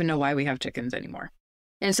 I don't even know why we have chickens anymore.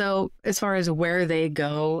 And so as far as where they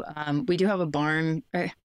go, we do have a barn.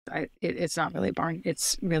 It's not really a barn.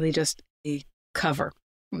 It's really just a cover.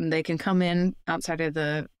 They can come in outside of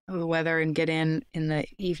the weather and get in the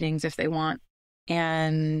evenings if they want.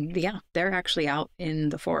 And yeah, they're actually out in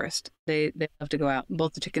the forest. They love to go out.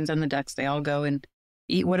 Both the chickens and the ducks, they all go and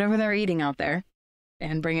eat whatever they're eating out there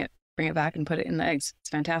and bring it back and put it in the eggs. It's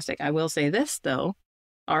fantastic. I will say this though,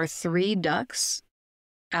 our 3 ducks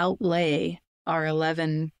outlay our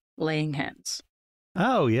 11 laying hens.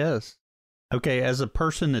 Oh, yes. Okay, as a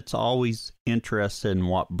person that's always interested in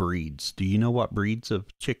what breeds, do you know what breeds of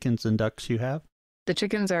chickens and ducks you have? The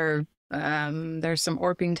chickens are, there's some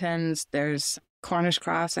Orpingtons, there's Cornish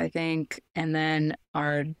cross, I think, and then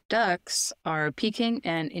our ducks are Peking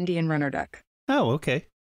and Indian runner duck. Oh, okay.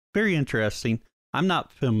 Very interesting. I'm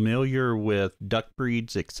not familiar with duck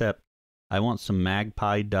breeds, except I want some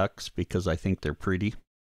magpie ducks because I think they're pretty.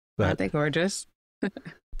 But aren't they gorgeous?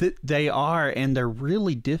 they are, and they're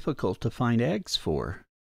really difficult to find eggs for.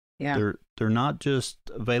 Yeah. They're not just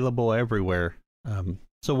available everywhere.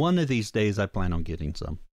 So one of these days I plan on getting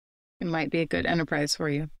some. It might be a good enterprise for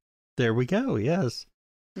you. There we go, yes.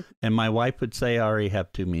 And my wife would say I already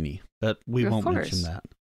have too many, but we won't mention that.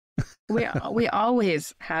 We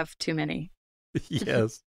always have too many.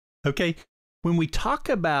 Yes. Okay. When we talk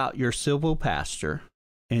about your silvopasture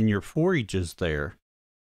and your forages there,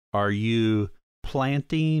 are you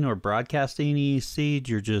planting or broadcasting any seeds?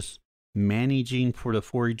 You're just managing for the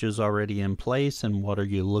forages already in place, and what are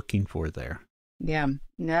you looking for there? Yeah,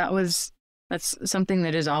 that's something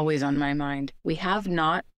that is always on my mind. We have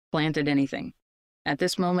not planted anything. At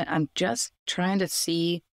this moment, I'm just trying to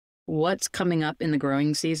see what's coming up in the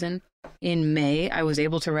growing season. In May, I was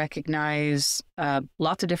able to recognize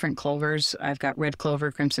lots of different clovers. I've got red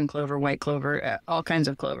clover, crimson clover, white clover, all kinds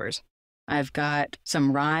of clovers. I've got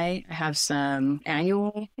some rye. I have some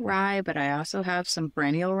annual rye, but I also have some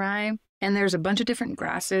perennial rye. And there's a bunch of different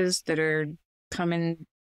grasses that are coming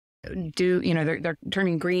they're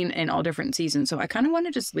turning green in all different seasons. So I kind of want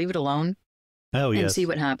to just leave it alone and see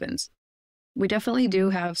what happens. We definitely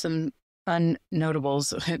do have some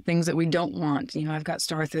unnotables, things that we don't want. I've got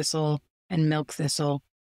star thistle and milk thistle.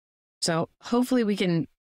 So hopefully we can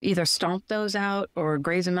either stomp those out or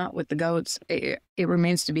graze them out with the goats. It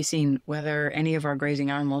remains to be seen whether any of our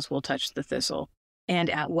grazing animals will touch the thistle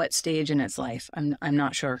and at what stage in its life. I'm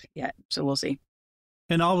not sure yet, so we'll see.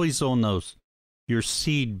 And always on those, your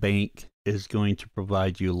seed bank is going to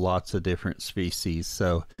provide you lots of different species.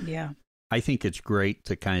 So yeah, I think it's great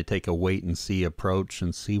to kind of take a wait and see approach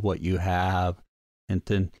and see what you have and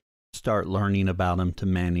then start learning about them to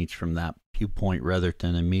manage from that viewpoint rather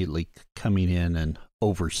than immediately coming in and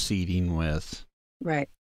overseeding with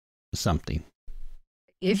something.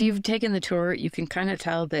 If you've taken the tour, you can kind of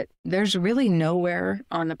tell that there's really nowhere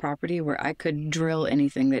on the property where I could drill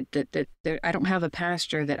anything. That I don't have a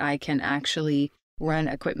pasture that I can actually run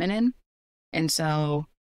equipment in. And so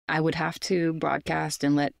I would have to broadcast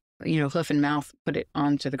and let, hoof and mouth put it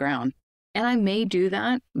onto the ground. And I may do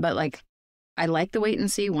that, but I like the wait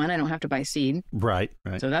and see. One, I don't have to buy seed. Right.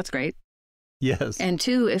 So that's great. Yes. And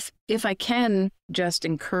two, if I can just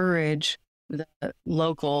encourage the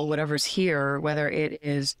local, whatever's here, whether it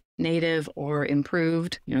is native or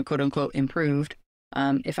improved, quote unquote improved,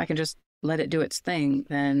 if I can just let it do its thing,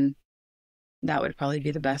 then that would probably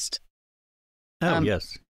be the best. Oh,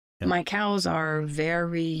 yes. Yep. My cows are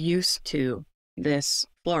very used to this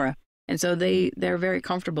flora, and so they're very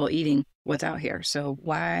comfortable eating what's out here. So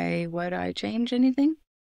why would I change anything?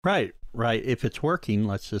 Right. If it's working,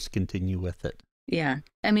 let's just continue with it. Yeah.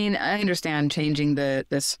 I mean, I understand changing the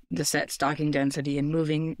set stocking density and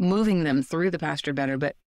moving them through the pasture better,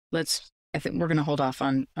 but I think we're going to hold off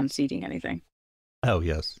on seeding anything. Oh,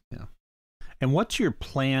 yes. Yeah. And what's your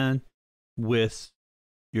plan with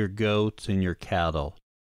your goats and your cattle?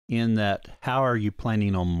 in that, how are you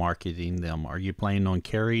planning on marketing them? Are you planning on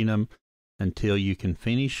carrying them until you can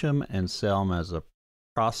finish them and sell them as a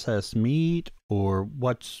processed meat, or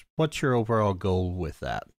what's your overall goal with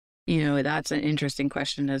that? That's an interesting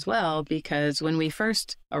question as well, because when we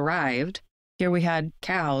first arrived, here we had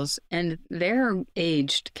cows, and they're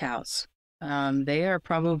aged cows. They are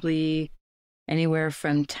probably anywhere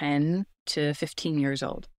from 10 to 15 years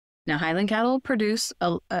old. Now, Highland cattle produce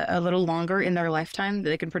a little longer in their lifetime.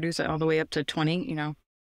 They can produce all the way up to 20,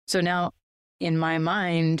 So now, in my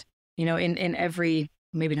mind, in every,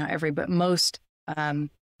 maybe not every, but most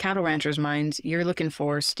cattle ranchers' minds, you're looking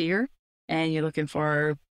for steer and you're looking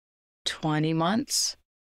for 20 months,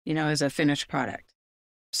 as a finished product.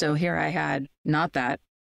 So here I had not that.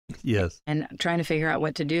 Yes. And trying to figure out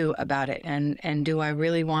what to do about it. And do I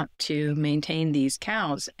really want to maintain these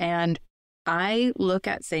cows? And I look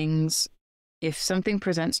at things, if something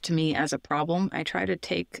presents to me as a problem, I try to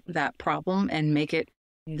take that problem and make it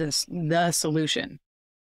the solution.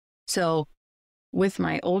 So with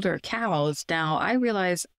my older cows now, I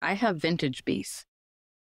realize I have vintage beef.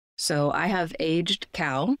 So I have aged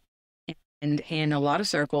cow, and in a lot of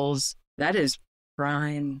circles, that is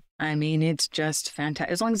prime. I mean, it's just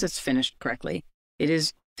fantastic. As long as it's finished correctly, it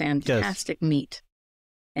is fantastic meat.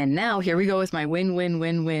 And now here we go with my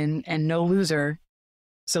win and no loser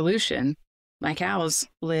solution. My cows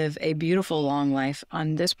live a beautiful long life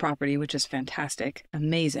on this property, which is fantastic,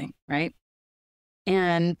 amazing, right?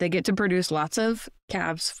 And they get to produce lots of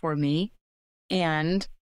calves for me. And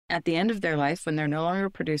at the end of their life, when they're no longer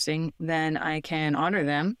producing, then I can honor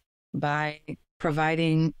them by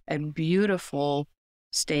providing a beautiful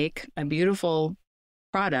steak, a beautiful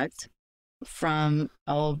product from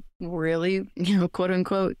a really, quote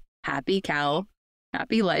unquote, happy cow,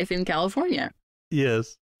 happy life in California.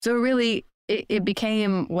 Yes. So really, it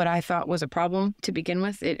became what I thought was a problem to begin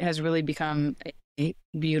with. It has really become a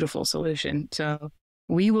beautiful solution. So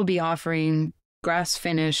we will be offering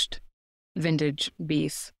grass-finished vintage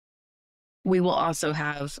beef. We will also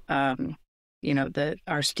have, our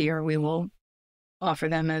steer, we will offer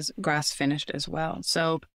them as grass-finished as well.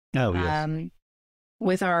 So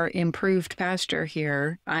with our improved pasture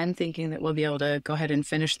here, I'm thinking that we'll be able to go ahead and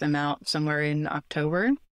finish them out somewhere in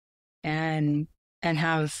October and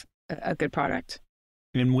have a good product.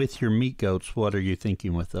 And with your meat goats, what are you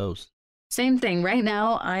thinking with those? Same thing. Right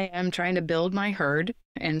now, I am trying to build my herd.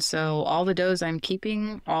 And so all the does I'm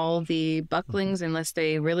keeping, all the bucklings, unless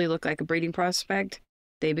they really look like a breeding prospect,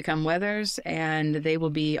 they become wethers, and they will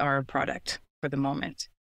be our product for the moment.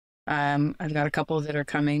 I've got a couple that are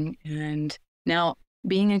coming. And now,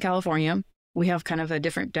 being in California, we have kind of a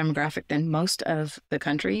different demographic than most of the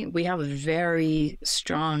country. We have very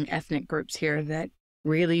strong ethnic groups here that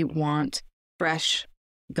really want fresh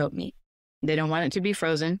goat meat. They don't want it to be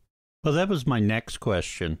frozen. Well, that was my next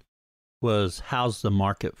question, was how's the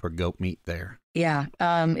market for goat meat there? Yeah,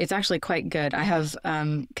 it's actually quite good. I have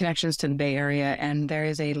connections to the Bay Area, and there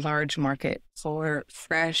is a large market for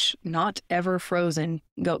fresh, not ever frozen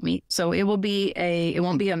goat meat. So it won't be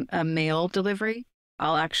a mail delivery.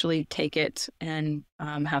 I'll actually take it and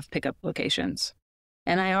have pickup locations.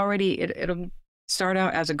 And it'll start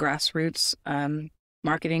out as a grassroots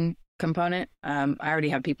marketing component. I already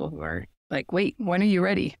have people who are like, wait, when are you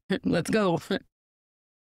ready? Let's go.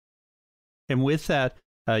 And with that,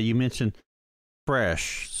 you mentioned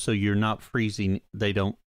fresh, so you're not freezing.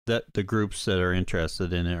 The groups that are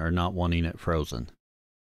interested in it are not wanting it frozen.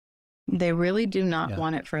 They really do not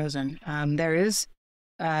want it frozen. There is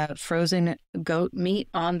frozen goat meat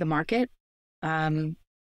on the market, and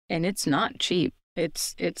it's not cheap.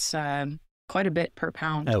 It's quite a bit per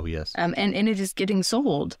pound. Oh, yes. And it is getting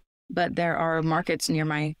sold, but there are markets near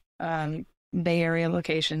my Bay Area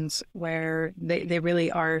locations where they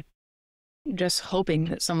really are just hoping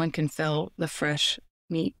that someone can fill the fresh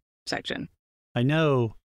meat section. I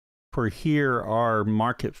know for here, our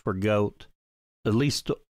market for goat, at least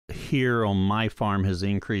here on my farm, has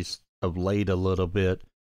increased of late a little bit.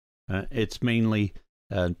 It's mainly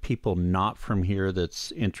people not from here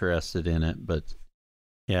that's interested in it, but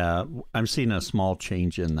yeah, I'm seeing a small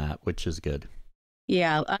change in that, which is good.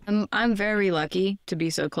 Yeah, I'm very lucky to be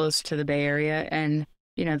so close to the Bay Area, and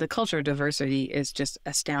the culture diversity is just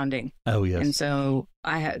astounding. Oh, yes. And so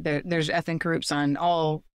there's ethnic groups on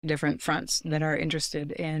all different fronts that are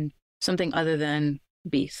interested in something other than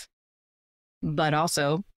beef. But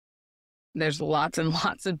also, there's lots and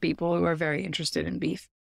lots of people who are very interested in beef.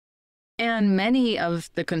 And many of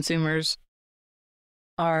the consumers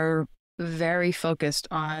are very focused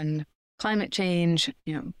on climate change,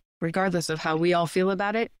 regardless of how we all feel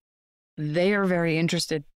about it. They are very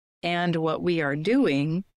interested, and what we are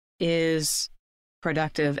doing is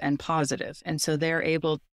productive and positive. And so they're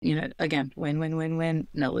able, again, win, win, win, win,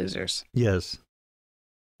 no losers. Yes.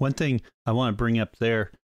 One thing I want to bring up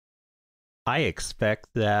there, I expect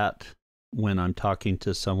that when I'm talking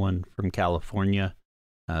to someone from California,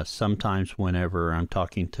 sometimes whenever I'm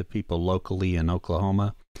talking to people locally in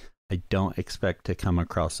Oklahoma, I don't expect to come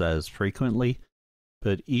across that as frequently.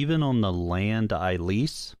 But even on the land I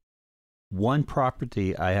lease, one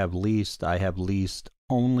property I have leased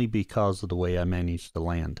only because of the way I manage the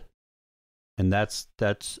land. And that's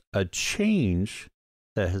a change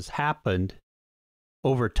that has happened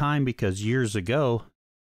over time, because years ago,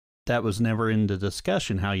 that was never in the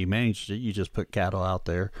discussion how you managed it. You just put cattle out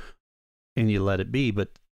there and you let it be.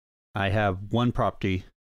 But I have one property.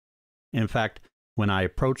 In fact, when I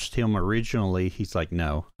approached him originally, he's like,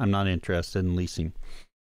 no, I'm not interested in leasing.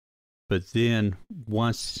 But then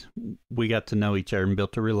once we got to know each other and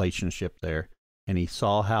built a relationship there, and he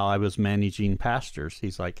saw how I was managing pastures,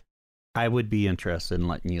 he's like, I would be interested in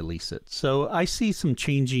letting you lease it. So I see some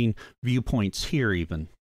changing viewpoints here even.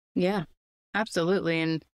 Yeah, absolutely.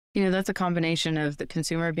 And, that's a combination of the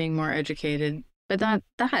consumer being more educated, but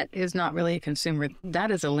that is not really a consumer.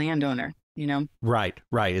 That is a landowner, Right.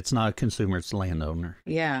 It's not a consumer, it's a landowner.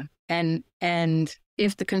 Yeah. And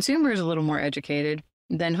if the consumer is a little more educated,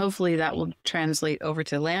 then hopefully that will translate over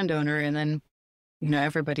to landowner. And then,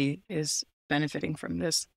 everybody is benefiting from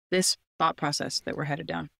this thought process that we're headed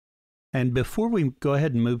down. And before we go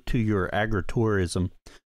ahead and move to your agro-tourism,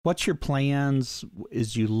 what's your plans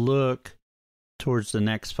as you look towards the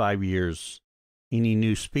next 5 years? Any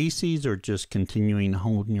new species or just continuing to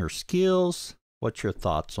hone your skills? What's your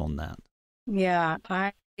thoughts on that? Yeah,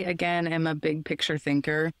 I, again, am a big picture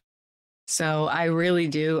thinker. So I really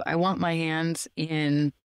do. I want my hands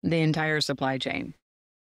in the entire supply chain.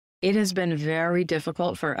 It has been very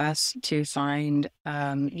difficult for us to find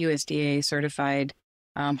USDA certified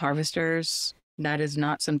harvesters. That is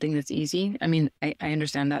not something that's easy. I mean, I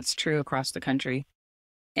understand that's true across the country.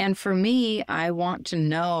 And for me, I want to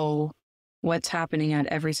know what's happening at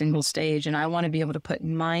every single stage. And I want to be able to put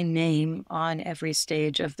my name on every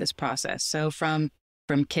stage of this process. So from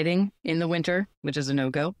kidding in the winter, which is a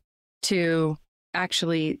no-go, to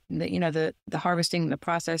actually the harvesting, the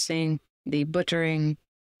processing, the butchering.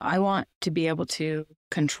 I want to be able to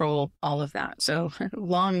control all of that. So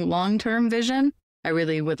long-term vision, I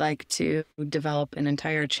really would like to develop an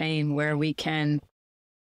entire chain where we can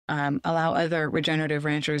allow other regenerative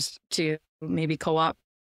ranchers to maybe co-op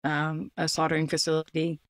a slaughtering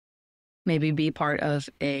facility, maybe be part of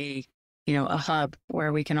a hub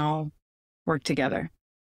where we can all work together.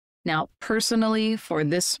 Now, personally, for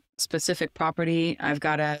this specific property,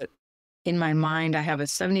 in my mind, I have a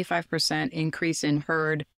 75% increase in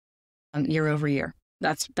herd year over year.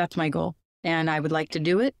 That's my goal. And I would like to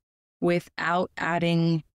do it without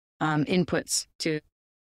adding inputs to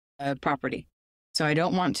property. So I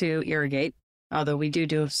don't want to irrigate, although we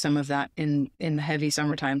do some of that in the heavy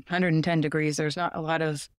summertime. 110 degrees, there's not a lot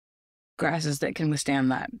of grasses that can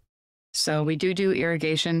withstand that. So we do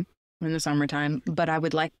irrigation in the summertime, but I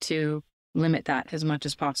would like to limit that as much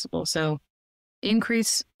as possible. So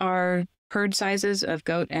increase our herd sizes of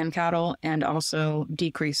goat and cattle and also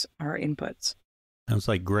decrease our inputs. Sounds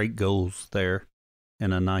like great goals there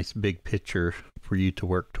and a nice big picture for you to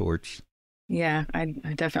work towards. Yeah, I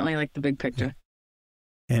definitely like the big picture.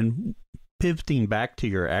 And pivoting back to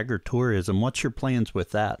your agritourism, what's your plans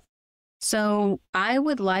with that? So I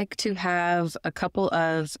would like to have a couple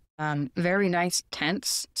of very nice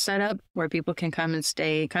tents set up where people can come and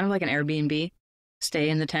stay, kind of like an Airbnb, stay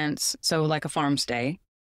in the tents. So like a farm stay.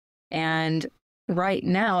 And right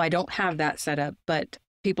now I don't have that set up, but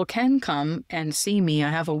people can come and see me.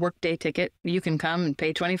 I have a workday ticket. You can come and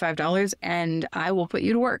pay $25 and I will put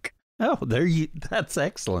you to work. Oh, that's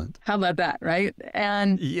excellent. How about that, right?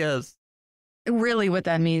 And yes. Really what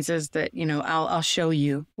that means is that, I'll show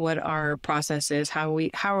you what our process is, how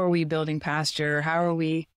are we building pasture, how are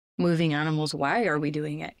we moving animals, why are we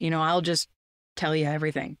doing it? I'll just tell you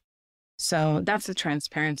everything. So that's the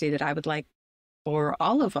transparency that I would like for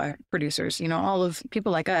all of our producers, all of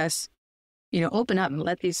people like us, open up and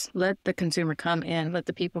let the consumer come in, let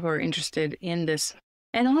the people who are interested in this.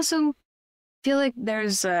 And also feel like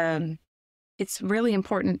it's really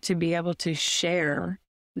important to be able to share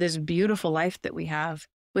this beautiful life that we have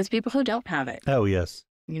with people who don't have it. Oh, yes.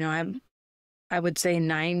 I would say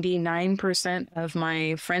 99% of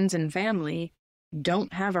my friends and family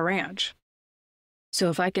don't have a ranch. So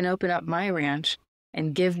if I can open up my ranch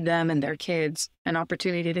and give them and their kids an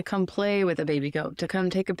opportunity to come play with a baby goat, to come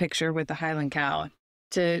take a picture with the Highland cow,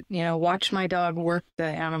 to, watch my dog work the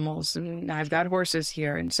animals. And I've got horses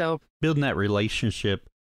here. And so Building that relationship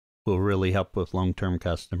will really help with long-term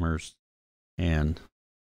customers and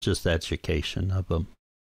just education of them.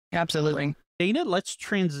 absolutely. Dana, let's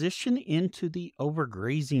transition into the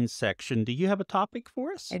overgrazing section. Do you have a topic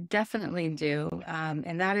for us? I definitely do.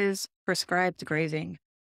 And that is prescribed grazing.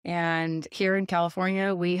 And here in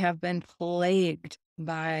California, we have been plagued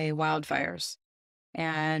by wildfires.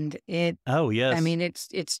 And Oh, yes. I mean,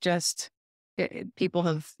 it's just people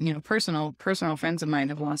have, personal friends of mine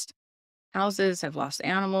have lost houses, have lost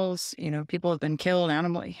animals, people have been killed,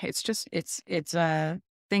 it's a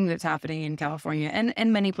thing that's happening in California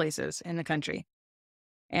and many places in the country.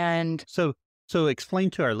 And So explain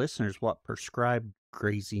to our listeners what prescribed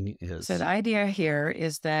grazing is. so the idea here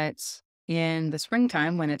is that in the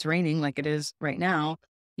springtime, when it's raining like it is right now,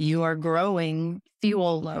 you are growing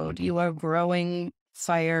fuel load, you are growing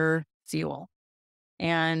fire fuel.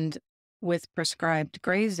 And with prescribed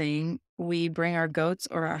grazing, we bring our goats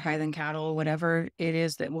or our Highland cattle, whatever it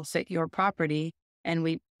is that will sit your property, and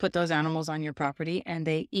we put those animals on your property and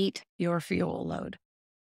they eat your fuel load.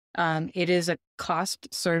 It is a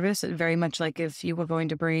cost service, very much like if you were going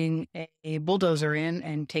to bring a bulldozer in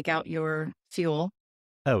and take out your fuel.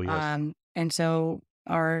 Oh, yes. And so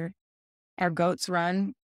our goats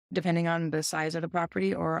run depending on the size of the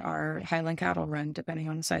property, or our Highland cattle run depending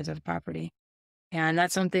on the size of the property. And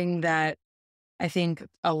that's something that I think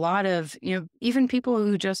a lot of, even people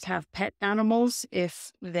who just have pet animals,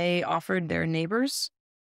 if they offered their neighbors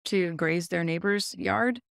to graze their neighbor's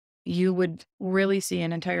yard, you would really see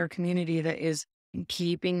an entire community that is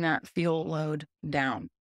keeping that fuel load down.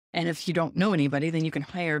 And if you don't know anybody, then you can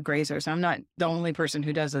hire grazers. I'm not the only person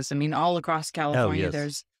who does this. I mean, all across California,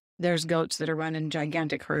 yes. there's goats that are running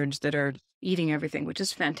gigantic herds that are eating everything, which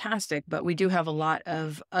is fantastic. But we do have a lot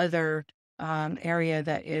of other area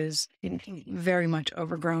that is very much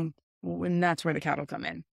overgrown, and that's where the cattle come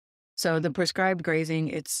in. So the prescribed grazing,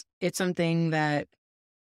 it's something that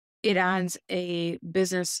it adds a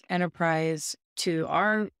business enterprise to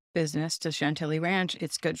our business, to Chantilly Ranch.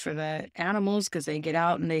 It's good for the animals because they get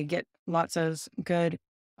out and they get lots of good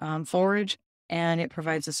forage, and it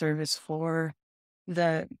provides a service for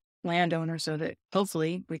the landowner so that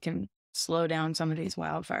hopefully we can slow down some of these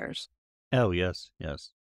wildfires. Oh, yes,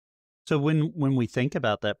 yes. So when we think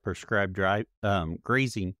about that prescribed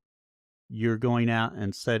grazing, you're going out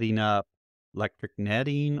and setting up electric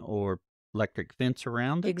netting or electric fence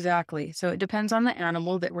around it? Exactly. So it depends on the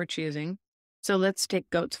animal that we're choosing. So let's take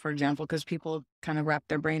goats, for example, because people kind of wrap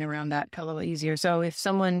their brain around that a little easier. So if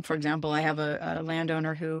someone, for example, I have a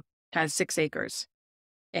landowner who has 6 acres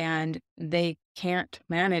and they can't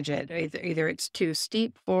manage it. Either it's too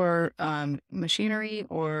steep for machinery,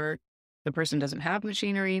 or the person doesn't have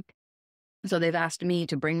machinery. So they've asked me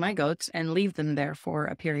to bring my goats and leave them there for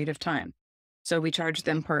a period of time. So we charge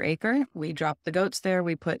them per acre. We drop the goats there.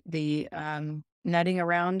 We put the netting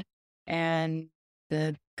around, and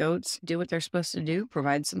the goats do what they're supposed to do,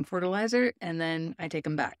 provide some fertilizer, and then I take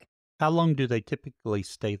them back. How long do they typically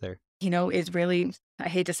stay there? It's really, I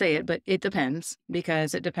hate to say it, but it depends,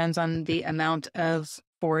 because it depends on the amount of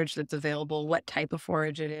forage that's available, what type of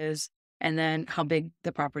forage it is, and then how big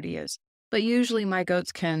the property is. But usually my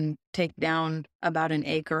goats can take down about an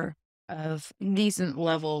acre of decent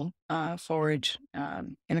level forage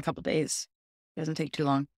in a couple days. It doesn't take too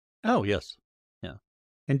long. Oh, yes. Yeah.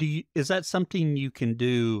 And is that something you can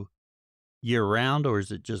do year round, or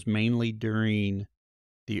is it just mainly during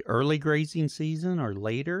the early grazing season or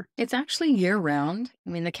later? It's actually year round. I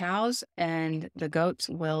mean, the cows and the goats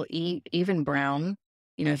will eat even brown.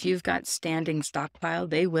 If you've got standing stockpile,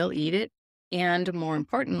 they will eat it. And more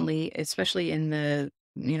importantly, especially in the,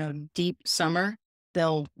 deep summer,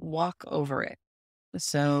 they'll walk over it.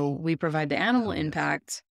 So we provide the animal Oh, yes.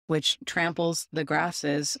 impact, which tramples the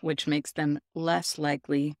grasses, which makes them less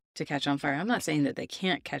likely to catch on fire. I'm not saying that they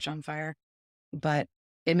can't catch on fire, but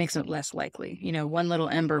it makes it less likely. One little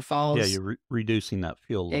ember falls. Yeah, you're reducing that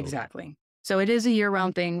fuel load. Exactly. So it is a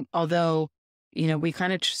year-round thing, although, we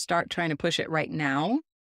kind of start trying to push it right now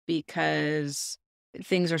because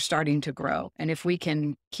things are starting to grow. And if we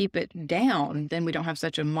can keep it down, then we don't have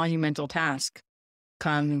such a monumental task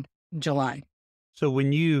come July. So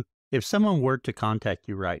if someone were to contact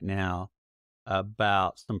you right now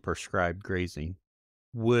about some prescribed grazing,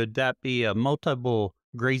 would that be a multiple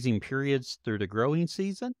grazing periods through the growing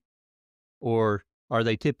season, or are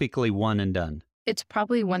they typically one and done? It's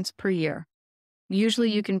probably once per year. Usually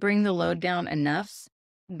you can bring the load down enough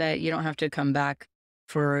that you don't have to come back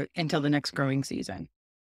until the next growing season.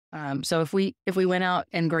 So if we went out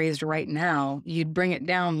and grazed right now, you'd bring it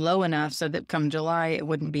down low enough so that come July it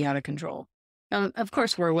wouldn't be out of control. Now, of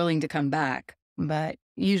course, we're willing to come back, but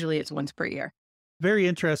usually it's once per year. Very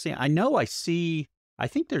interesting. I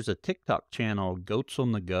think there's a TikTok channel, Goats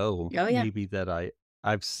on the Go, Oh yeah, maybe that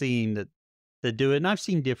I've seen that do it, and I've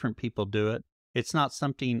seen different people do it. It's not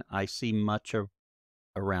something I see much of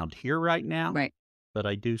around here right now, right. but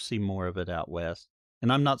I do see more of it out west.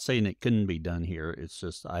 And I'm not saying it couldn't be done here. It's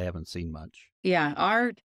just I haven't seen much. Yeah,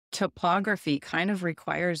 our topography kind of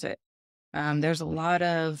requires it. There's a lot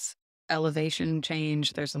of elevation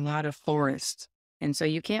change. There's a lot of forest, and so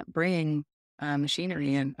you can't bring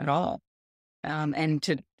machinery in at all. And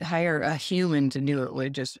to hire a human to do it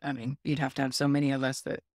would just, I mean, you'd have to have so many of us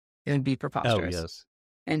that it would be Oh, preposterous. yes.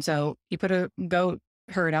 And so you put a goat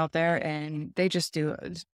herd out there and they just do,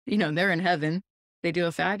 they're in heaven. They do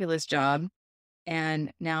a fabulous job.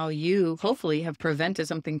 And now you hopefully have prevented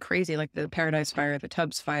something crazy like the Paradise Fire, the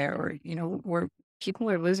Tubbs Fire, or, where people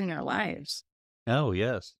are losing their lives. Oh,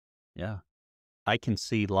 yes. Yeah. I can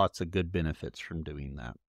see lots of good benefits from doing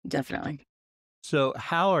that. Definitely. So,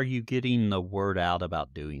 how are you getting the word out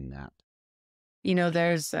about doing that?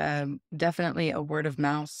 There's definitely a word of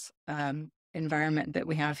mouth environment that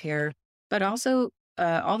we have here, but also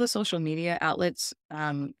all the social media outlets.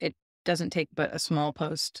 It doesn't take but a small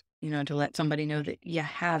post, to let somebody know that you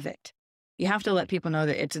have it. You have to let people know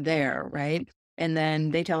that it's there, right? And then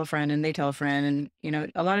they tell a friend and they tell a friend.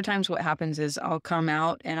 And, a lot of times what happens is I'll come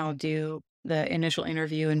out and I'll do the initial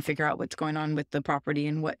interview and figure out what's going on with the property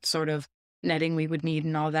and what sort of netting we would need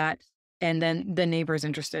and all that. And then the neighbor is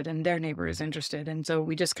interested and their neighbor is interested. And so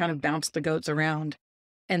we just kind of bounce the goats around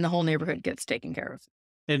and the whole neighborhood gets taken care of.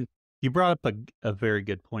 And you brought up a very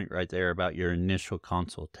good point right there about your initial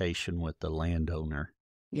consultation with the landowner.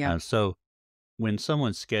 Yeah. So, when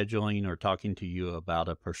someone's scheduling or talking to you about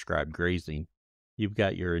a prescribed grazing, you've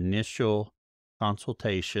got your initial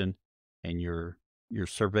consultation and you're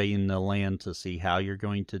surveying the land to see how you're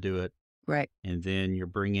going to do it. Right. And then you're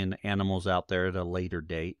bringing animals out there at a later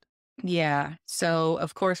date. Yeah. So,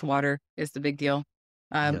 of course, water is the big deal.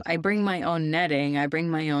 Yes. I bring my own netting, I bring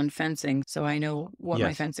my own fencing, so I know what my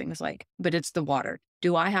Yes. fencing is like, but it's the water.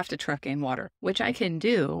 Do I have to truck in water? Which I can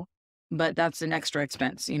do, but that's an extra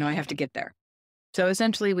expense. I have to get there. So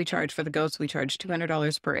essentially, we charge for the goats, we charge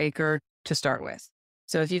 $200 per acre to start with.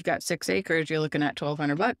 So if you've got 6 acres, you're looking at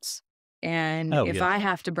 $1,200. And Oh, if yes. I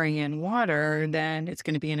have to bring in water, then it's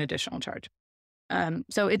going to be an additional charge.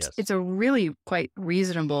 So it's Yes. a really quite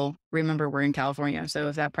reasonable. Remember, we're in California, so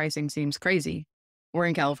if that pricing seems crazy, we're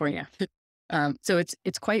in California. So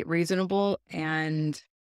it's quite reasonable, and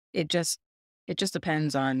it just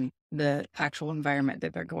depends on the actual environment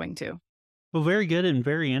that they're going to. Well, very good and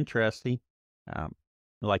very interesting. Um,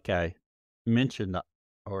 like I mentioned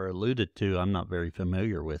or alluded to, I'm not very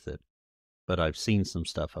familiar with it, but I've seen some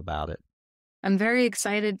stuff about it. I'm very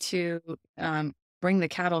excited to bring the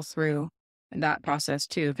cattle through that process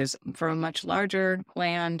too, because for a much larger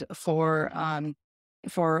land, for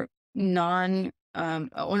non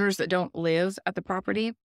owners that don't live at the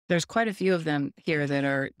property, there's quite a few of them here that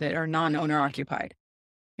are non-owner occupied,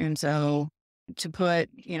 and so to put,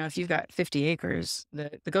 if you've got 50 acres, the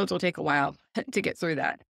goats will take a while to get through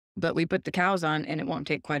that, but we put the cows on and it won't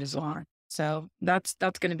take quite as long. So that's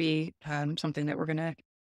going to be something that we're going to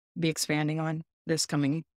be expanding on this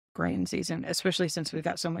coming grain season, especially since we've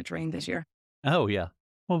got so much rain this year. Oh, yeah.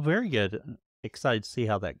 Well, very good. Excited to see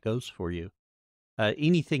how that goes for you.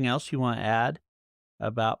 Anything else you want to add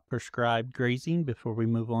about prescribed grazing before we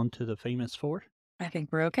move on to the famous 4? I think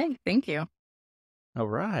we're okay. Thank you. All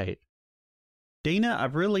right. Dana,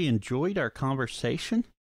 I've really enjoyed our conversation,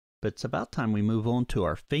 but it's about time we move on to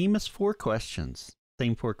our famous 4 questions.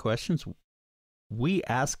 Same 4 questions we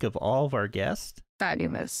ask of all of our guests.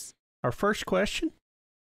 Fabulous. Our first question: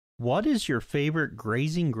 what is your favorite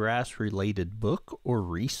grazing grass related book or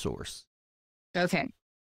resource? Okay.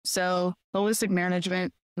 So, Holistic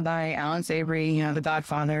Management by Alan Savory, the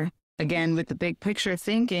Godfather. Again, with the big picture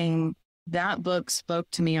thinking, that book spoke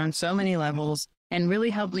to me on so many levels and really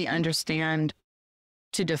helped me understand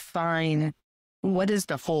to define what is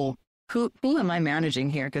the whole. Who am I managing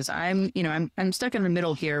here? Because I'm stuck in the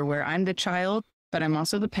middle here where I'm the child, but I'm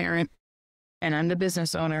also the parent and I'm the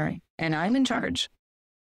business owner and I'm in charge.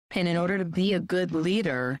 And in order to be a good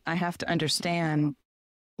leader, I have to understand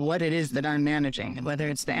what it is that I'm managing, whether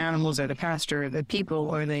it's the animals or the pasture, or the people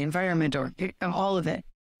or the environment or all of it.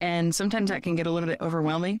 And sometimes that can get a little bit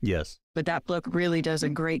overwhelming. Yes. But that book really does a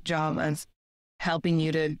great job of helping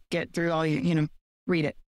you to get through all read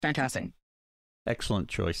it. Fantastic. Excellent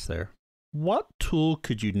choice there. What tool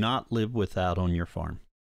could you not live without on your farm?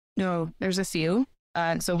 No, there's a few.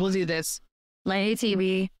 So we'll do this. My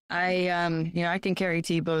ATV, I can carry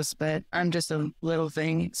T-posts, but I'm just a little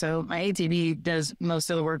thing. So my ATV does most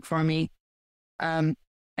of the work for me.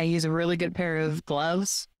 I use a really good pair of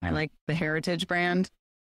gloves. I like the Heritage brand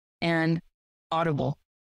and Audible.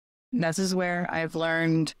 This is where I've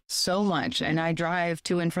learned so much, and I drive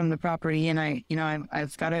to and from the property, and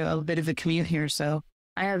I've got a bit of a commute here, so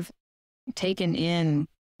I have taken in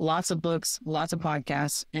lots of books, lots of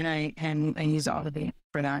podcasts, and I use Audible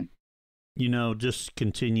for that. Just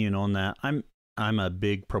continuing on that, I'm a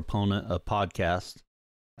big proponent of podcasts.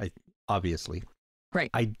 Obviously. Right.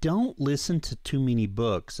 I don't listen to too many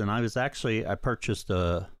books, and I purchased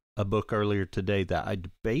a book earlier today that I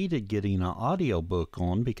debated getting an audio book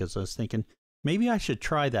on because I was thinking maybe I should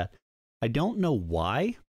try that. I don't know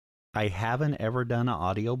why I haven't ever done an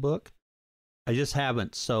audio book. I just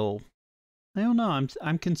haven't. So I don't know.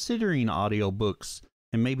 I'm considering audiobooks,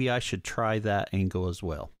 and maybe I should try that angle as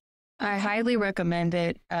well. I highly recommend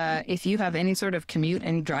it. If you have any sort of commute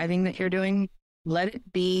and driving that you're doing, let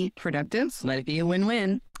it be productive. Let it be a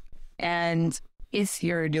win-win. And if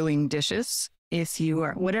you're doing dishes, if you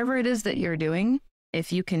are, whatever it is that you're doing,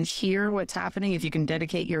 if you can hear what's happening, if you can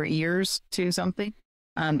dedicate your ears to something,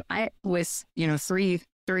 with,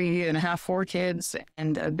 3.5, 4 kids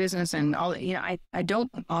and a business and all, I don't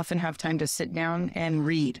often have time to sit down and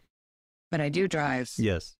read, but I do drive.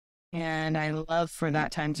 Yes. And I love for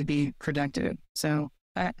that time to be productive. So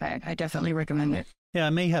I definitely recommend it. Yeah, I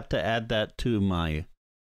may have to add that to my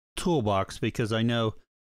toolbox because I know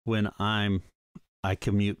when I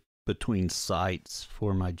commute between sites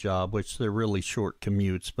for my job, which they're really short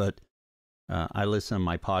commutes, but I listen to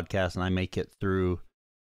my podcast and I make it through.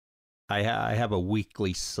 I have a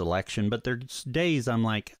weekly selection, but there's days I'm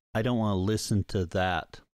like, I don't want to listen to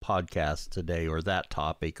that podcast today or that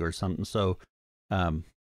topic or something. So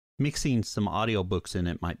mixing some audiobooks in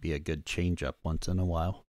it might be a good change up once in a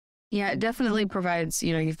while. Yeah, it definitely provides,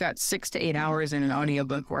 you've got 6 to 8 hours in an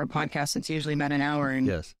audiobook, where a podcast, it's usually about an hour, and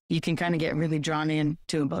yes, you can kind of get really drawn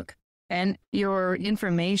into a book. And your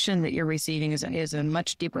information that you're receiving is a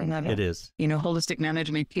much deeper level. It is. Holistic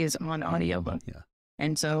management is on audiobook. Yeah.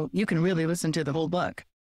 And so you can really listen to the whole book.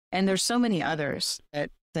 And there's so many others that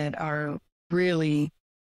are really,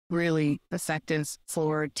 really effective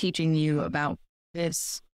for teaching you about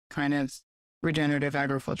this kind of regenerative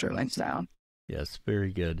agriculture lifestyle. Yes,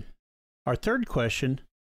 very good. Our third question,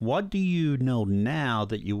 what do you know now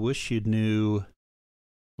that you wish you knew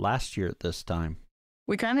last year at this time?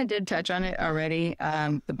 We kind of did touch on it already.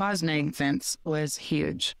 The Bosnang fence was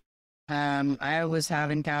huge. I was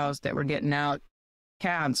having cows that were getting out.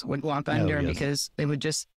 Calves would walk under because they would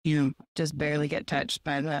just barely get touched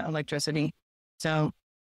by the electricity. So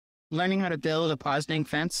learning how to build a Bosnang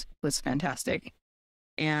fence was fantastic.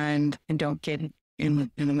 And don't get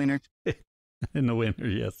in the winter. In the winter,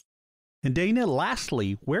 yes. And Dana,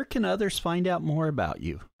 lastly, where can others find out more about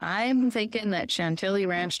you? I'm thinking that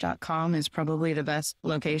chantillyranch.com is probably the best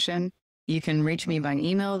location. You can reach me by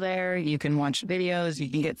email there. You can watch videos. You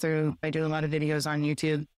can get through. I do a lot of videos on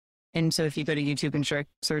YouTube. And so if you go to YouTube and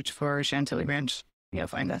search for Chantilly Ranch, you'll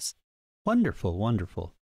find us. Wonderful,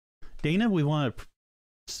 wonderful. Dana, we want to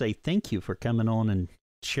say thank you for coming on and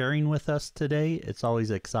sharing with us today. It's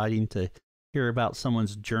always exciting to hear about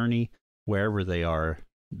someone's journey wherever they are,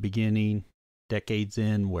 beginning, decades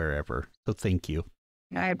in, wherever. So thank you.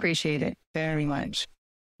 I appreciate it very much.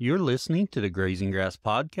 You're listening to the Grazing Grass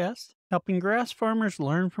Podcast, helping grass farmers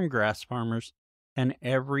learn from grass farmers, and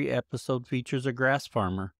every episode features a grass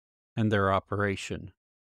farmer and their operation.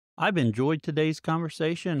 I've enjoyed today's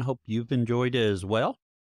conversation and hope you've enjoyed it as well.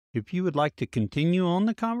 If you would like to continue on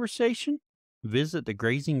the conversation, visit the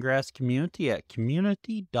Grazing Grass community at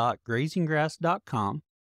community.grazinggrass.com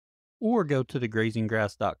or go to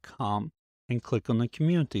thegrazinggrass.com and click on the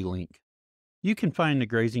community link. You can find the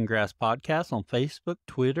Grazing Grass Podcast on Facebook,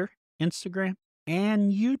 Twitter, Instagram,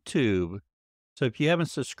 and YouTube. So if you haven't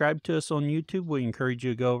subscribed to us on YouTube, we encourage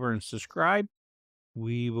you to go over and subscribe.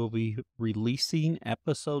 We will be releasing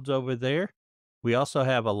episodes over there. We also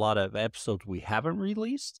have a lot of episodes we haven't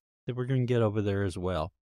released that we're going to get over there as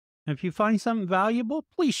well. And if you find something valuable,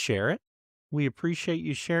 please share it. We appreciate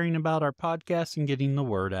you sharing about our podcast and getting the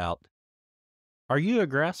word out. Are you a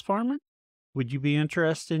grass farmer? Would you be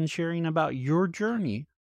interested in sharing about your journey?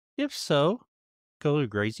 If so, go to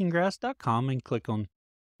grazinggrass.com and click on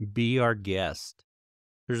Be Our Guest.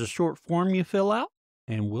 There's a short form you fill out,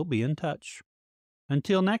 and we'll be in touch.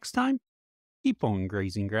 Until next time, keep on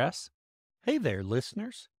grazing grass. Hey there,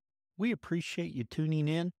 listeners. We appreciate you tuning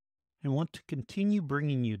in and want to continue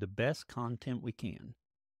bringing you the best content we can.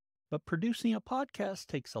 But producing a podcast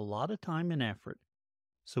takes a lot of time and effort,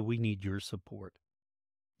 so we need your support.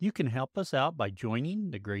 You can help us out by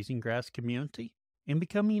joining the Grazing Grass community and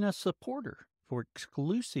becoming a supporter for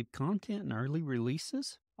exclusive content and early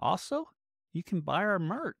releases. Also, you can buy our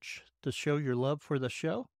merch to show your love for the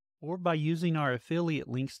show, or by using our affiliate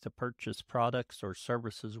links to purchase products or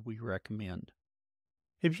services we recommend.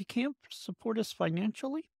 If you can't support us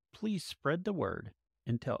financially, please spread the word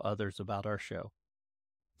and tell others about our show.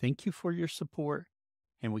 Thank you for your support,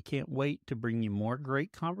 and we can't wait to bring you more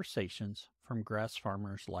great conversations from grass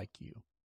farmers like you.